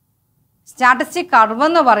statistic curve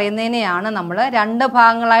എന്ന് പറയുന്നതിനെയാണ് നമ്മൾ 2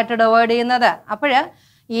 ഭാഗങ്ങളായിട്ട് ഡിവൈഡ് ചെയ്യുന്നത്. അപ്പോൾ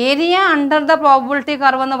area under the probability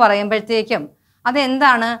curve എന്ന് പറയുമ്പോഴത്തേക്കും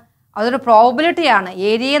അതെന്താണ്, അതൊരു പ്രോബിലിറ്റിയാണ്.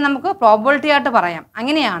 ഏരിയയെ നമുക്ക് പ്രോബിലിറ്റി ആയിട്ട് പറയാം.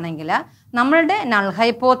 അങ്ങനെയാണെങ്കിൽ നമ്മളുടെ നൾ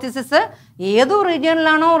ഹൈപ്പോത്തിസിസ് ഏതോ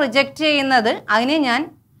റീജിയണിലാണോ റിജക്റ്റ് ചെയ്യുന്നത് അതിനെ ഞാൻ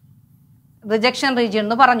റിജക്ഷൻ റീജിയൻ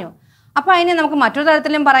എന്ന് പറഞ്ഞു. അപ്പോൾ അതിനെ നമുക്ക് മറ്റൊരു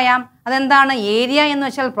തരത്തിലും പറയാം. അതെന്താണ്, ഏരിയ എന്ന്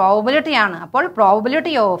വെച്ചാൽ പ്രോബിലിറ്റിയാണ്. അപ്പോൾ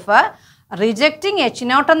പ്രോബിലിറ്റി ഓഫ് റിജക്റ്റിംഗ്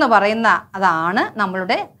H0 എന്ന് പറയുന്ന അതാണ്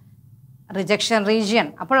നമ്മളുടെ റിജക്ഷൻ റീജിയൻ.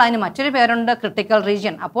 അപ്പോൾ അതിന് മറ്റൊരു പേരുണ്ട്, ക്രിട്ടിക്കൽ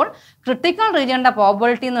റീജിയൻ. അപ്പോൾ ക്രിട്ടിക്കൽ റീജിയൻ്റെ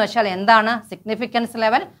പ്രോബിലിറ്റി എന്ന് വെച്ചാൽ എന്താണ്, സിഗ്നിഫിക്കൻസ്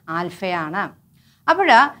ലെവൽ ആൽഫയാണ്. അപ്പോൾ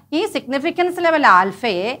ഈ സിഗ്നിഫിക്കൻസ് ലെവൽ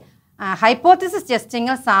ആൽഫയെ ഹൈപ്പോത്തിസിസ്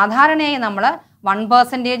ടെസ്റ്റിങ്ങിൽ സാധാരണയായി നമ്മൾ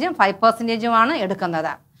 1%, 5%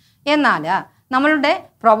 എടുക്കുന്നത്. എന്നാൽ നമ്മളുടെ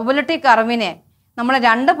പ്രോബബിലിറ്റി കർവിനെ നമ്മൾ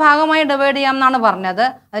 2 ഭാഗമായി ഡിവൈഡ് ചെയ്യാമെന്നാണ് പറഞ്ഞത്.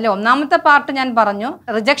 അതിൽ ഒന്നാമത്തെ പാർട്ട് ഞാൻ പറഞ്ഞു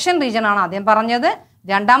റിജക്ഷൻ റീജിയൻ ആണ് ആദ്യം പറഞ്ഞത്.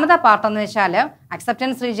 രണ്ടാമത്തെ പാർട്ട് എന്ന് വെച്ചാൽ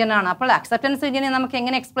അക്സെപ്റ്റൻസ് റീജിയൻ ആണ്. അപ്പോൾ അക്സെപ്റ്റൻസ് റീജിയനെ നമുക്ക്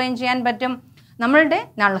എങ്ങനെ എക്സ്പ്ലെയിൻ ചെയ്യാൻ പറ്റും, നമ്മളുടെ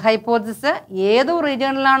നൾ ഹൈപ്പോത്തിസിസ് ഏതോ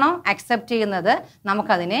റീജിയണിലാണോ അക്സെപ്റ്റ് ചെയ്യുന്നത്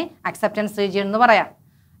നമുക്കതിനെ അക്സെപ്റ്റൻസ് റീജിയൻ എന്ന് പറയാം.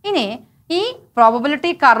 ഇനി ഈ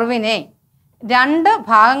പ്രോബബിലിറ്റി കർവിനെ 2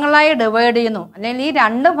 ഭാഗങ്ങളായി ഡിവൈഡ് ചെയ്യുന്നു, അല്ലെങ്കിൽ ഈ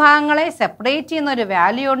 2 ഭാഗങ്ങളെ സെപ്പറേറ്റ് ചെയ്യുന്ന ഒരു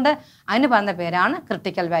വാല്യൂ ഉണ്ട്, അതിന് പറഞ്ഞ പേരാണ്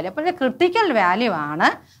ക്രിട്ടിക്കൽ വാല്യൂ. അപ്പോൾ ക്രിട്ടിക്കൽ വാല്യൂ ആണ്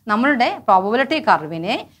നമ്മളുടെ പ്രോബബിലിറ്റി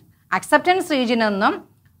കർവിനെ അക്സെപ്റ്റൻസ് റീജിയനെന്നും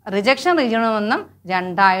റിജക്ഷൻ റീജിയനെന്നും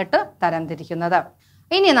 2ആയിട്ട് തരംതിരിക്കുന്നത്.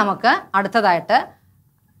 ഇനി നമുക്ക് അടുത്തതായിട്ട്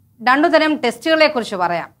 2 തരം ടെസ്റ്റുകളെ കുറിച്ച്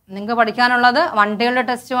പറയാം. നിങ്ങൾക്ക് പഠിക്കാനുള്ളത് 1 ടൈൽഡ്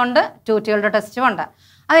ടെസ്റ്റും ഉണ്ട്, 2 ടൈൽഡ് ടെസ്റ്റും ഉണ്ട്.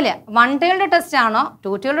 അതിൽ 1 ടൈൽഡ് ടെസ്റ്റ് ആണോ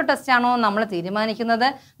 2 ടൈൽഡ് ടെസ്റ്റ് ആണോ നമ്മൾ തീരുമാനിക്കുന്നത്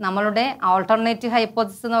നമ്മളുടെ ആൾട്ടർനേറ്റീവ്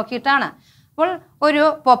ഹൈപ്പോത്തിസിസ് നോക്കിയിട്ടാണ്. അപ്പോൾ ഒരു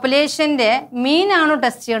പോപ്പുലേഷൻ്റെ മീനാണോ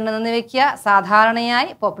ടെസ്റ്റ് ചെയ്യേണ്ടതെന്ന് വെക്കുക. സാധാരണയായി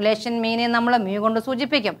പോപ്പുലേഷൻ മീനെ നമ്മൾ മ്യൂ കൊണ്ട്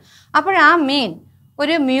സൂചിപ്പിക്കും. അപ്പോൾ ആ മീൻ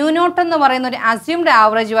ഒരു മ്യൂനോട്ട് എന്ന് പറയുന്ന ഒരു അസ്യൂംഡ്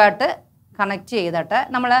ആവറേജുമായിട്ട് കണക്ട് ചെയ്തിട്ട്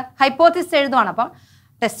നമ്മൾ ഹൈപ്പോത്തിസിസ് എഴുതുവാണ്. അപ്പം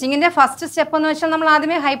ടെസ്റ്റിങ്ങിൻ്റെ ഫസ്റ്റ് സ്റ്റെപ്പ് എന്ന് വെച്ചാൽ നമ്മൾ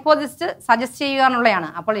ആദ്യമേ ഹൈപ്പോത്തിസിസ് സജസ്റ്റ് ചെയ്യുക എന്നുള്ളതാണ്.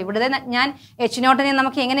 അപ്പോൾ ഇവിടെ ഞാൻ H0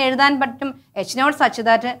 നമുക്ക് എങ്ങനെ എഴുതാൻ പറ്റും, H0 such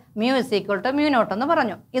that mu is equal to mu not എന്ന്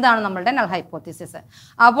പറഞ്ഞു. ഇതാണ് നമ്മളുടെ നൾ ഹൈപ്പോത്തിസിസ്.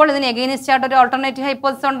 അപ്പോൾ ഇതിന് എഗെയിൻസ്റ്റ് ആയിട്ട് ഒരു ഓൾട്ടർനേറ്റീവ്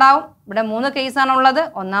ഹൈപ്പോത്തിസിസ് ഉണ്ടാവും. ഇവിടെ 3 കേസാണ് ഉള്ളത്.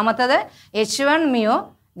 ഒന്നാമത്തത് H1 mu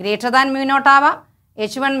greater than mu not ആവാം,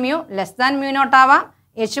 H1 mu less than mu not ആവാം,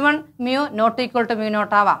 H1 mu not equal to mu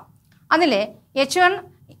not ആവാം. അതിൽ H1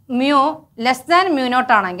 mu less than mu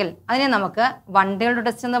not ആണെങ്കിൽ അതിനെ നമുക്ക് 1 ടൈൽഡ്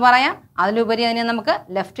ടെസ്റ്റ് എന്ന് പറയാം. അതിലുപരി അതിനെ നമുക്ക്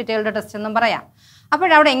ലെഫ്റ്റ് ടൈൽഡ് ടെസ്റ്റ് എന്നും പറയാം.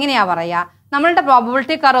 അപ്പോഴവിടെ എങ്ങനെയാണ് പറയുക, നമ്മളുടെ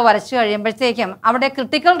പ്രോബബിലിറ്റി കർവ് വരച്ചു കഴിയുമ്പോഴത്തേക്കും അവിടെ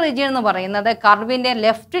ക്രിട്ടിക്കൽ റീജിയൻ എന്ന് പറയുന്നത് കർവിൻ്റെ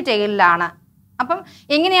ലെഫ്റ്റ് ടൈലിലാണ്. അപ്പം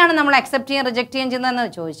എങ്ങനെയാണ് നമ്മൾ അക്സെപ്റ്റ് ചെയ്യുകയും റിജക്റ്റ് ചെയ്യുകയും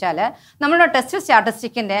ചെയ്യുന്നതെന്ന് ചോദിച്ചാൽ നമ്മളുടെ ടെസ്റ്റ്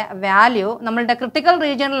സ്റ്റാറ്റിസ്റ്റിക്കിൻ്റെ വാല്യൂ നമ്മളുടെ ക്രിട്ടിക്കൽ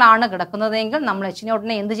റീജിയനിലാണ് കിടക്കുന്നതെങ്കിൽ നമ്മൾ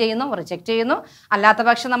H0 എന്ത് ചെയ്യുന്നു, റിജക്റ്റ് ചെയ്യുന്നു. അല്ലാത്ത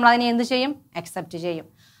പക്ഷം നമ്മൾ അതിനെ എന്ത് ചെയ്യും, അക്സെപ്റ്റ് ചെയ്യും.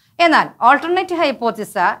 എന്നാൽ alternative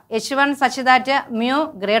hypothesis H1 such that mu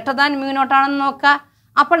greater than mu not ആണെന്ന് നോക്കുക.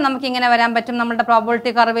 അപ്പോൾ നമുക്ക് ഇങ്ങനെ വരാൻ പറ്റും. നമ്മളുടെ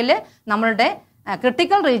പ്രോബബിലിറ്റി കർവിൽ നമ്മളുടെ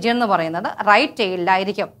ക്രിട്ടിക്കൽ റീജിയൻ എന്ന് പറയുന്നത് റൈറ്റ്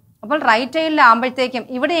ടൈലിലായിരിക്കും. അപ്പോൾ റൈറ്റ് ടൈലിലാകുമ്പോഴത്തേക്കും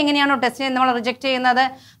ഇവിടെ എങ്ങനെയാണോ ടെസ്റ്റിനെ നമ്മൾ റിജക്റ്റ് ചെയ്യുന്നത്,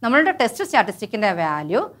 നമ്മളുടെ ടെസ്റ്റ് സ്റ്റാറ്റിസ്റ്റിക്കിൻ്റെ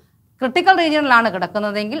വാല്യൂ ക്രിട്ടിക്കൽ റീജിയനിലാണ്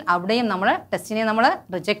കിടക്കുന്നതെങ്കിൽ അവിടെയും നമ്മൾ ടെസ്റ്റിനെ നമ്മൾ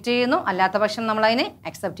റിജക്റ്റ് ചെയ്യുന്നു, അല്ലാത്ത പക്ഷം നമ്മൾ അതിനെ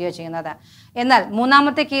അക്സെപ്റ്റ് ചെയ്യുക ചെയ്യുന്നത്. എന്നാൽ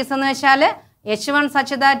മൂന്നാമത്തെ കേസ് എന്ന് വെച്ചാൽ H1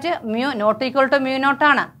 such that mu not equal to mu not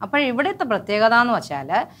ആണ്. അപ്പോൾ ഇവിടുത്തെ പ്രത്യേകത എന്ന് വെച്ചാൽ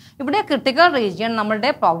ഇവിടെ ക്രിട്ടിക്കൽ റീജിയൻ നമ്മളുടെ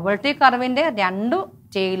പ്രോബബിലിറ്റി കർവിൻ്റെ രണ്ടു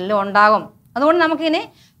ടൈലിലും ഉണ്ടാകും. അതുകൊണ്ട് നമുക്കിനി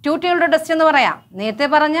 2 ടൈൽഡ് ടെസ്റ്റ് എന്ന് പറയാം. നേരത്തെ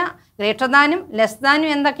പറഞ്ഞ ഗ്രേറ്റർ ദാനും ലെസ് ദാനും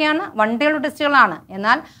എന്തൊക്കെയാണ്? 1 ടൈൽഡ് ടെസ്റ്റുകളാണ്.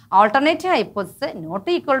 എന്നാൽ alternative hypothesis not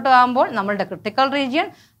equal to ആകുമ്പോൾ നമ്മളുടെ ക്രിട്ടിക്കൽ റീജിയൻ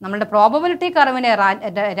നമ്മളുടെ പ്രോബബിലിറ്റി കർവിൻ്റെ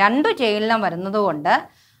രണ്ട് ടൈലിലും വരുന്നത് കൊണ്ട്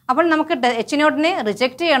അപ്പോൾ നമുക്ക് H നോട്ടിനെ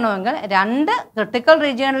റിജക്റ്റ് ചെയ്യണമെങ്കിൽ രണ്ട് ക്രിട്ടിക്കൽ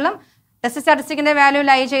റീജിയനിലും ടെസ്റ്റ് സ്റ്റാറ്റിസ്റ്റിക്കിൻ്റെ വാല്യൂ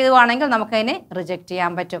ലൈ ചെയ്യുകയാണെങ്കിൽ നമുക്കതിനെ റിജക്റ്റ്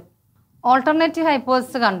ചെയ്യാൻ പറ്റും. ഓൾട്ടർനേറ്റീവ്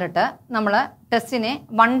ഹൈപ്പോത്തിസ് കണ്ടിട്ട് നമ്മൾ ടെസ്റ്റിനെ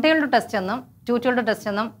 1 ടൈൽഡ് ടെസ്റ്റ് എന്നും 2 ടൈൽഡ് ടെസ്റ്റ്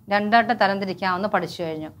എന്നും രണ്ടായിട്ട് തരംതിരിക്കാമെന്ന് പഠിച്ചു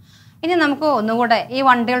കഴിഞ്ഞു. ഇനി നമുക്ക് ഒന്നുകൂടെ ഈ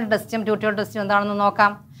 1 ടൈൽഡ് ടെസ്റ്റും 2 ടൈൽഡ് ടെസ്റ്റും എന്താണെന്ന്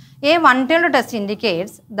നോക്കാം. A 1 tailed test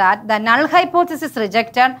indicates that the null hypothesis is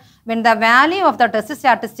rejected when the value of the test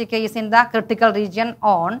statistic is in the critical region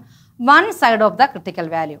on one side of the critical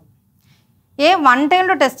value. A 1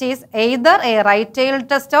 tailed test is either A right tailed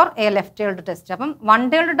test or A left tailed test. അപ്പം 1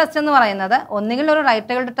 tailed test എന്ന് പറയുന്നത് ഒന്നുകിൽ ഒരു right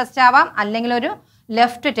tailed test ആവാം, അല്ലെങ്കിൽ ഒരു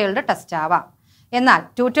left tailed test ആവാം. എന്നാൽ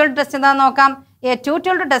 2 ടൈൽഡ് ടെസ്റ്റ് എന്താണെന്ന് നോക്കാം. A 2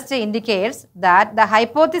 tailed test indicates that the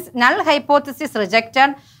null hypothesis is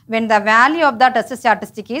rejected when the value of the test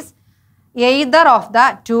statistic is either of the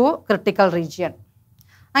two critical region.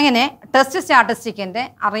 അങ്ങനെ test സ്റ്റാറ്റിസ്റ്റിക്കിൻ്റെ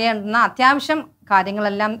അറിയേണ്ടുന്ന അത്യാവശ്യം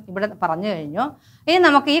കാര്യങ്ങളെല്ലാം ഇവിടെ പറഞ്ഞു കഴിഞ്ഞു. ഇനി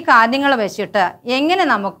നമുക്ക് ഈ കാര്യങ്ങൾ വെച്ചിട്ട് എങ്ങനെ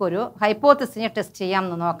നമുക്കൊരു ഹൈപ്പോത്തിസിനെ ടെസ്റ്റ് ചെയ്യാം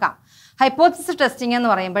എന്ന് നോക്കാം. ഹൈപ്പോത്തിസിസ് ടെസ്റ്റിംഗ് എന്ന്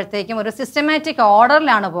പറയുമ്പോഴത്തേക്കും ഒരു സിസ്റ്റമാറ്റിക്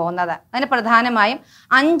ഓർഡറിലാണ് പോകുന്നത്. അതിന് പ്രധാനമായും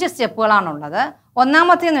 5 സ്റ്റെപ്പുകളാണുള്ളത്.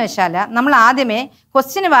 ഒന്നാമത്തേന്ന് വെച്ചാൽ നമ്മൾ ആദ്യമേ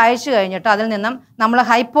ക്വസ്റ്റ്യൻ വായിച്ചു കഴിഞ്ഞിട്ട് അതിൽ നിന്നും നമ്മൾ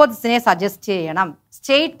ഹൈപ്പോത്തിസിനെ സജസ്റ്റ് ചെയ്യണം.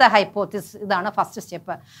 സ്റ്റേറ്റ് ദ ഹൈപ്പോത്തിസിസ്, ഇതാണ് ഫസ്റ്റ്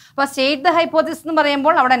സ്റ്റെപ്പ്. അപ്പോൾ സ്റ്റേറ്റ് ദ ഹൈപ്പോത്തിസിസ് എന്ന്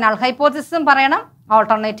പറയുമ്പോൾ അവിടെ നൾ ഹൈപ്പോത്തിസിസും പറയണം,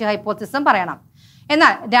 ഓൾട്ടർനേറ്റീവ് ഹൈപ്പോത്തിസിസും പറയണം.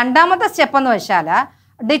 എന്നാൽ രണ്ടാമത്തെ സ്റ്റെപ്പ് എന്ന് വെച്ചാൽ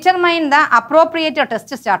determine the appropriate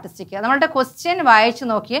test statistic. നമ്മളുടെ ക്വസ്റ്റ്യൻ വായിച്ചു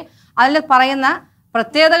നോക്കി അതിൽ പറയുന്ന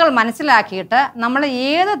പ്രത്യേകതകൾ മനസ്സിലാക്കിയിട്ട് നമ്മൾ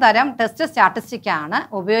ഏത് തരം ടെസ്റ്റ് സ്റ്റാറ്റിസ്റ്റിക്കാണ്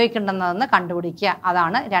ഉപയോഗിക്കേണ്ടതെന്ന് കണ്ടുപിടിക്കുക.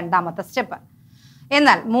 അതാണ് രണ്ടാമത്തെ സ്റ്റെപ്പ്.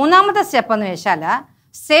 എന്നാൽ മൂന്നാമത്തെ സ്റ്റെപ്പ് എന്ന് വെച്ചാൽ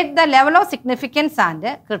set the level of significance and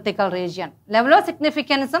critical region. Level of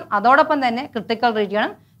സിഗ്നിഫിക്കൻസും അതോടൊപ്പം തന്നെ ക്രിട്ടിക്കൽ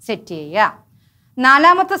റീജിയനും സെറ്റ് ചെയ്യുക.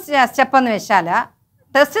 നാലാമത്തെ സ്റ്റെപ്പ് എന്ന് വെച്ചാൽ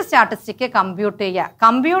ടെസ്റ്റ് സ്റ്റാറ്റിസ്റ്റിക് കമ്പ്യൂട്ട് ചെയ്യുക.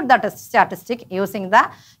 Compute the test statistic using the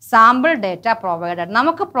sample data provided.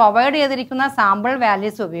 നമുക്ക് പ്രൊവൈഡ് ചെയ്തിരിക്കുന്ന സാമ്പിൾ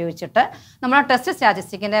വാല്യൂസ് ഉപയോഗിച്ചിട്ട് നമ്മൾ ടെസ്റ്റ്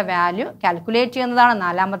സ്റ്റാറ്റിസ്റ്റിക്കിൻ്റെ വാല്യൂ കാൽക്കുലേറ്റ് ചെയ്യുന്നതാണ്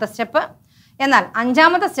നാലാമത്തെ സ്റ്റെപ്പ്. എന്നാൽ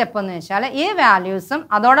അഞ്ചാമത്തെ സ്റ്റെപ്പ് എന്ന് വെച്ചാൽ ഈ വാല്യൂസും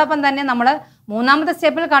അതോടൊപ്പം തന്നെ നമ്മൾ മൂന്നാമത്തെ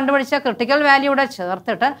സ്റ്റെപ്പിൽ കണ്ടുപിടിച്ച ക്രിട്ടിക്കൽ വാല്യൂടെ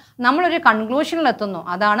ചേർത്തിട്ട് നമ്മളൊരു കൺക്ലൂഷനിലെത്തുന്നു.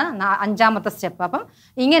 അതാണ് അഞ്ചാമത്തെ സ്റ്റെപ്പ്. അപ്പം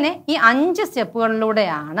ഇങ്ങനെ ഈ 5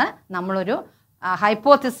 സ്റ്റെപ്പുകളിലൂടെയാണ് നമ്മളൊരു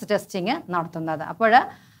ഹൈപ്പോത്തിസിസ് ടെസ്റ്റിങ് നടത്തുന്നത്. അപ്പോൾ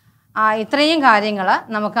ഇത്രയും കാര്യങ്ങൾ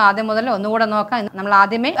നമുക്ക് ആദ്യം മുതൽ ഒന്നുകൂടെ നോക്കാം. നമ്മൾ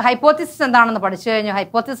ആദ്യമേ ഹൈപ്പോത്തിസിസ് എന്താണെന്ന് പഠിച്ചു കഴിഞ്ഞു.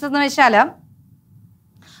 ഹൈപ്പോത്തിസിസ് എന്ന് വെച്ചാൽ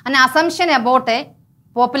an assumption about a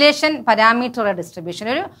population parameter distribution.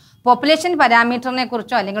 ഒരു പോപ്പുലേഷൻ പാരാമീറ്ററിനെ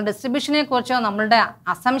കുറിച്ചോ അല്ലെങ്കിൽ ഡിസ്ട്രിബ്യൂഷനെ കുറിച്ചോ നമ്മളുടെ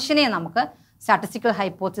അസംഷനെ നമുക്ക് സ്റ്റാറ്റിസ്റ്റിക്കൽ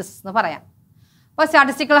ഹൈപ്പോത്തിസിസ് എന്ന് പറയാം. അപ്പോൾ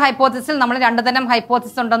സ്റ്റാറ്റിസ്റ്റിക്കൽ ഹൈപ്പോത്തിസിൽ നമ്മൾ 2 തരം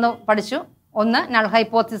ഹൈപ്പോത്തിസിസ് ഉണ്ടെന്ന് പഠിച്ചു. ഒന്ന് നൾ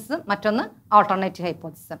ഹൈപ്പോത്തിസിസും മറ്റൊന്ന് ഓൾട്ടർനേറ്റീവ്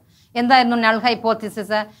ഹൈപ്പോത്തിസിസും. എന്തായിരുന്നു null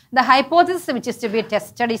hypothesis? The hypothesis which is to B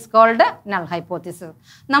tested is called null hypothesis.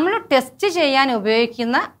 നമ്മൾ ടെസ്റ്റ് ചെയ്യാൻ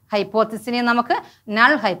ഉപയോഗിക്കുന്ന ഹൈപ്പോത്തിസിനെ നമുക്ക്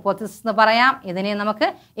നൾ ഹൈപ്പോത്തിസിസ് എന്ന് പറയാം. ഇതിനെ നമുക്ക്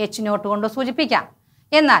H0 കൊണ്ട് സൂചിപ്പിക്കാം.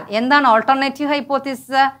 എന്നാൽ എന്താണ് alternative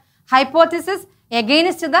hypothesis? Hypothesis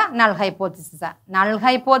against the null hypothesis. Null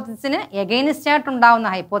ഹൈപ്പോത്തിസിന് against ആയിട്ടുണ്ടാവുന്ന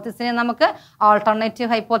ഹൈപ്പോത്തിസിനെ നമുക്ക് ഓൾട്ടർനേറ്റീവ്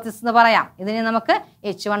ഹൈപ്പോത്തിസിസ് എന്ന് പറയാം. ഇതിനെ നമുക്ക്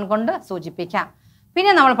H1 കൊണ്ട് സൂചിപ്പിക്കാം.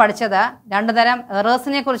 പിന്നെ നമ്മൾ പഠിച്ചത് 2 തരം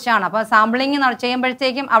എറേഴ്സിനെ കുറിച്ചാണ്. അപ്പോൾ സാമ്പിളിങ്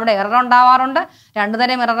ചെയ്യുമ്പോഴത്തേക്കും അവിടെ എറർ ഉണ്ടാവാറുണ്ട്. 2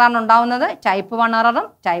 തരം എററാണ് ഉണ്ടാവുന്നത്, ടൈപ്പ് 1 എററും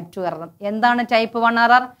ടൈപ്പ് 2 എററും. എന്താണ് ടൈപ്പ് 1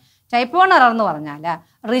 എറർ? ടൈപ്പ് 1 എറർ എന്ന് പറഞ്ഞാൽ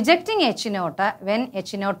rejecting H0 when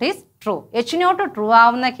H0 is true. H0 true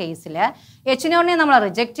ആവുന്ന കേസിൽ H0നെ നമ്മൾ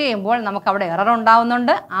റിജക്റ്റ് ചെയ്യുമ്പോൾ നമുക്ക് അവിടെ എറർ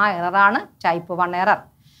ഉണ്ടാവുന്നുണ്ട്. ആ എററാണ് ടൈപ്പ് 1 എറർ.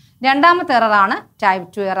 രണ്ടാമത്തെ എററാണ് ടൈപ്പ്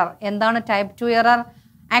 2 എറർ. എന്താണ് type 2 error?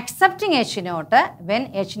 Accepting H0 when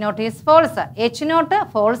H0 is false. H0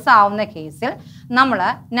 false ആവുന്ന കേസിൽ നമ്മൾ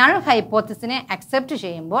നൾ ഹൈപ്പോത്തിസിനെ അക്സെപ്റ്റ്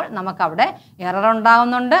ചെയ്യുമ്പോൾ നമുക്കവിടെ എറർ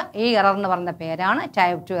ഉണ്ടാവുന്നുണ്ട്. ഈ എറർ എന്ന് പറയുന്ന പേരാണ്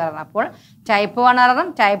ടൈപ്പ് 2 എറർ. അപ്പോൾ ടൈപ്പ് 1 എററും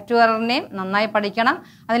ടൈപ്പ് 2 എററിനെയും നന്നായി പഠിക്കണം.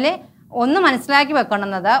 അതിൽ ഒന്ന് മനസ്സിലാക്കി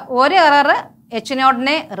വെക്കുന്നത്, ഒരു എറർ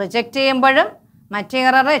H0നെ റിജക്റ്റ് ചെയ്യുമ്പോഴും മറ്റേ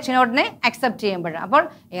എറർ എച്ച് നോട്ടിനെ അക്സെപ്റ്റ് ചെയ്യുമ്പോൾ. അപ്പോൾ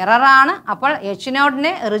എററാണ്. അപ്പോൾ എച്ച്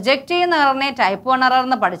നോട്ടിനെ റിജക്റ്റ് ചെയ്യുന്ന എററിനെ ടൈപ്പ് 1 എറർ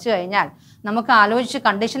എന്ന് പഠിച്ചു കഴിഞ്ഞാൽ നമുക്ക് ആലോചിച്ച്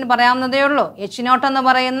കണ്ടീഷൻ പറയാവുന്നതേ ഉള്ളൂ. എച്ച് നോട്ട് എന്ന്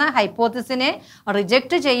പറയുന്ന ഹൈപ്പോത്തിസിനെ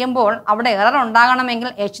റിജക്റ്റ് ചെയ്യുമ്പോൾ അവിടെ എറർ ഉണ്ടാകണമെങ്കിൽ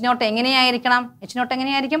എച്ച് നോട്ട് എങ്ങനെയായിരിക്കണം? എച്ച് നോട്ട്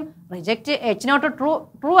എങ്ങനെയായിരിക്കും? എച്ച് നോട്ട്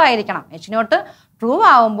ട്രൂ ആയിരിക്കണം. എച്ച് നോട്ട് ട്രൂ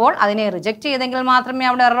ആവുമ്പോൾ അതിനെ റിജക്റ്റ് ചെയ്തെങ്കിൽ മാത്രമേ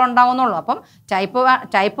അവിടെ എറർ ഉണ്ടാവുന്നുള്ളൂ. അപ്പം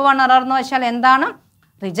ടൈപ്പ് 1 എറർ എന്ന് വെച്ചാൽ എന്താണ്?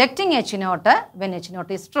 Rejecting H not when H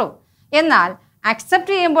not is true. എന്നാൽ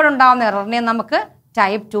അക്സെപ്റ്റ് ചെയ്യുമ്പോൾ ഉണ്ടാകുന്ന എററിനെ നമുക്ക്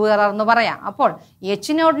ടൈപ്പ് 2 എറർ എന്ന് പറയാം. അപ്പോൾ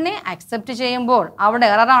എച്ച് നോട്ടിനെ അക്സെപ്റ്റ് ചെയ്യുമ്പോൾ അവിടെ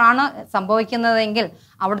എററാണ് സംഭവിക്കുന്നതെങ്കിൽ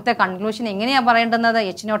അവിടുത്തെ കൺക്ലൂഷൻ എങ്ങനെയാണ് പറയേണ്ടുന്നത്?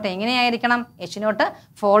 എച്ച് നോട്ട് എങ്ങനെയായിരിക്കണം? എച്ച് നോട്ട്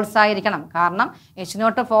ഫോൾസ് ആയിരിക്കണം. കാരണം എച്ച്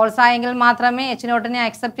നോട്ട് ഫോൾസ് ആയെങ്കിൽ മാത്രമേ എച്ച് നോട്ടിനെ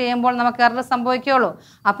അക്സെപ്റ്റ് ചെയ്യുമ്പോൾ നമുക്ക് എറർ സംഭവിക്കുകയുള്ളൂ.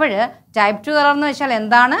 അപ്പോൾ ടൈപ്പ് 2 എറർ എന്ന് വെച്ചാൽ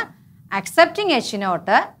എന്താണ്? Accepting H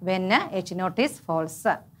not when H not is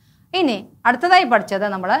false. ഇനി അടുത്തതായി പഠിച്ചത്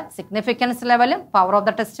നമ്മൾ സിഗ്നിഫിക്കൻസ് ലെവലും power of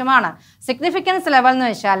the ടെസ്റ്റുമാണ്. Significance level എന്ന്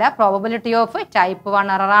വെച്ചാൽ പ്രോബബിലിറ്റി ഓഫ് ടൈപ്പ്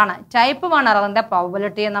 1 എറർ ആണ്. ടൈപ്പ് 1 എററിന്റെ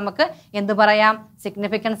പ്രോബബിലിറ്റിയെ നമുക്ക് എന്ത് പറയാം?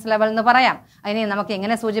 സിഗ്നിഫിക്കൻസ് ലെവൽ എന്ന് പറയാം. അതിനെ നമുക്ക്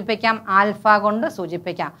എങ്ങനെ സൂചിപ്പിക്കാം? ആൽഫ കൊണ്ട്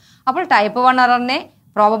സൂചിപ്പിക്കാം. അപ്പോൾ type 1 എററിനെ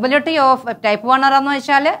probability of type 1 error എന്ന്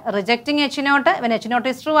വെച്ചാൽ rejecting H not when H not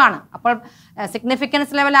is true ആണ്. അപ്പോൾ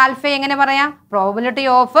സിഗ്നിഫിക്കൻസ് ലെവൽ ആൽഫ എങ്ങനെ പറയാം? Probability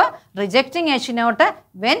of rejecting H not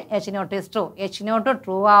when H not is true. H not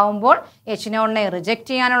true ആവുമ്പോൾ എച്ച് നോട്ടിനെ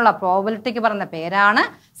റിജക്റ്റ് ചെയ്യാനുള്ള പ്രോബബിലിറ്റിക്ക് പറയുന്ന പേരാണ്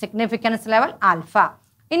സിഗ്നിഫിക്കൻസ് ലെവൽ ആൽഫ.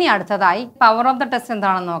 ഇനി അടുത്തതായി പവർ ഓഫ് ദ ടെസ്റ്റ്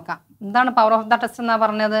എന്താണെന്ന് നോക്കാം. എന്താണ് പവർ ഓഫ് ദ ടെസ്റ്റ് എന്നാ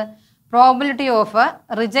പറഞ്ഞത്? Probability of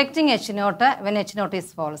rejecting H not when H not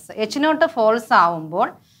is false. H not false ആവുമ്പോൾ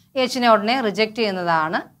എച്ച് നോട്ടിനെ റിജക്റ്റ്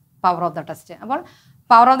ചെയ്യുന്നതാണ് പവർ ഓഫ് ദ ടെസ്റ്റ്. അപ്പോൾ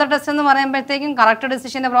പവർ ഓഫ് ദ ടെസ്റ്റ് എന്ന് പറയുമ്പോഴത്തേക്കും കറക്റ്റ്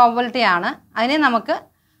ഡിസിഷൻ്റെ പ്രോബബിലിറ്റി ആണ്. അതിനെ നമുക്ക്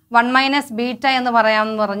 1 - ബീറ്റ എന്ന്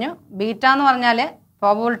പറയാമെന്ന് പറഞ്ഞു. ബീറ്റ എന്ന് പറഞ്ഞാൽ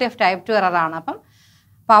പ്രോബബിലിറ്റി ഓഫ് ടൈപ്പ് 2 എറർ ആണ്. അപ്പം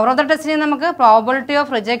പവർ ഓഫ് ദ ടെസ്റ്റിനെ നമുക്ക് probability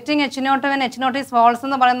of rejecting H not when H not is false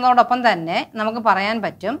എന്ന് പറയുന്നതോടൊപ്പം തന്നെ നമുക്ക് പറയാൻ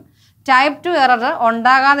പറ്റും type 2 error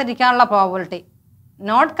ഉണ്ടാകാതിരിക്കാനുള്ള probability.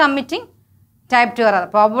 Not committing type 2 error,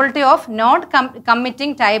 probability of not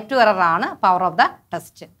committing type 2 error ആണ് പവർ ഓഫ് ദ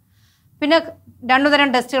ടെസ്റ്റ്. പിന്നെ 2 തരം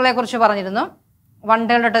ടെസ്റ്റുകളെ കുറിച്ച് പറഞ്ഞിരുന്നു. 1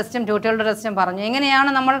 ടൈൽഡ് ടെസ്റ്റും 2 ടൈൽഡ് ടെസ്റ്റും പറഞ്ഞു. എങ്ങനെയാണ്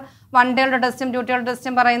നമ്മൾ 1 ടൈൽഡ് ടെസ്റ്റും 2 ടൈൽഡ്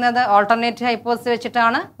ടെസ്റ്റും പറയുന്നത്? ഓൾട്ടർനേറ്റ് ഹൈപ്പോസിസ്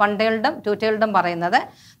വെച്ചിട്ടാണ് 1 ടൈൽഡും 2 ടൈൽഡും പറയുന്നത്.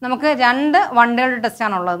 നമുക്ക് 2 1 ടൈൽഡ്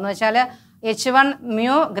ടെസ്റ്റാണ് ഉള്ളത്. എന്ന് വെച്ചാൽ H1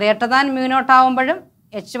 mu greater than mu not ആകുമ്പോഴും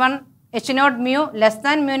H not mu less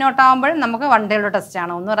than mu not ആകുമ്പോഴും നമുക്ക് 1 ടൈൽഡ്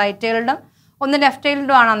ടെസ്റ്റാണ്. ഒന്ന് റൈറ്റ് ടൈൽഡും ഒന്ന് ലെഫ്റ്റ്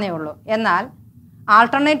ടൈൽഡും ആണെന്നേ ഉള്ളൂ. എന്നാൽ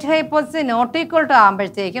alternate hypothesis not equal to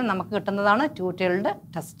ആകുമ്പോഴത്തേക്കും നമുക്ക് കിട്ടുന്നതാണ് 2 ടൈൽഡ്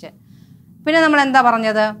ടെസ്റ്റ്. പിന്നെ നമ്മൾ എന്താ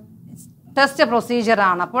പറഞ്ഞത്? ടെസ്റ്റ്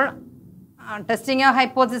പ്രൊസീജിയറാണ്. അപ്പോൾ ടെസ്റ്റിംഗ് ഓഫ്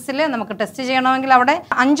ഹൈപ്പോസിസിൽ നമുക്ക് ടെസ്റ്റ് ചെയ്യണമെങ്കിൽ അവിടെ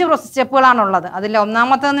 5 സ്റ്റെപ്പുകളാണുള്ളത്. അതിൽ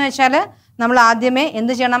ഒന്നാമത്തേന്ന് വെച്ചാൽ നമ്മൾ ആദ്യമേ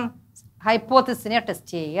എന്ത് ചെയ്യണം? ഹൈപ്പോസിസിനെ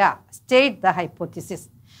ടെസ്റ്റ് ചെയ്യുക, state the hypothesis.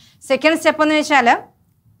 Second step എന്ന് വെച്ചാൽ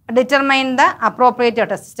determine the appropriate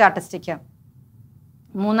test statistic.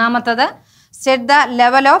 മൂന്നാമത്തത് set the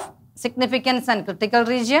level of significance and critical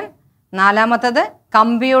region. നാലാമത്തത്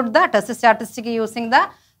compute the test statistic using the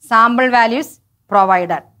sample values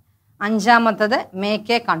provided. അഞ്ചാമത്തത്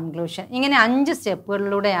മേക്ക് എ കൺക്ലൂഷൻ. ഇങ്ങനെ 5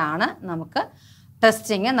 സ്റ്റെപ്പുകളിലൂടെയാണ് നമുക്ക്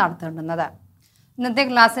testing നടത്തേണ്ടുന്നത്. ഇന്നത്തെ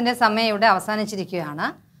ക്ലാസ്സിൻ്റെ സമയം ഇവിടെ അവസാനിച്ചിരിക്കുകയാണ്.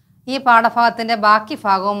 ഈ പാഠഭാഗത്തിൻ്റെ ബാക്കി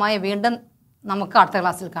ഭാഗവുമായി വീണ്ടും നമുക്ക് അടുത്ത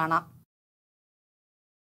ക്ലാസ്സിൽ കാണാം.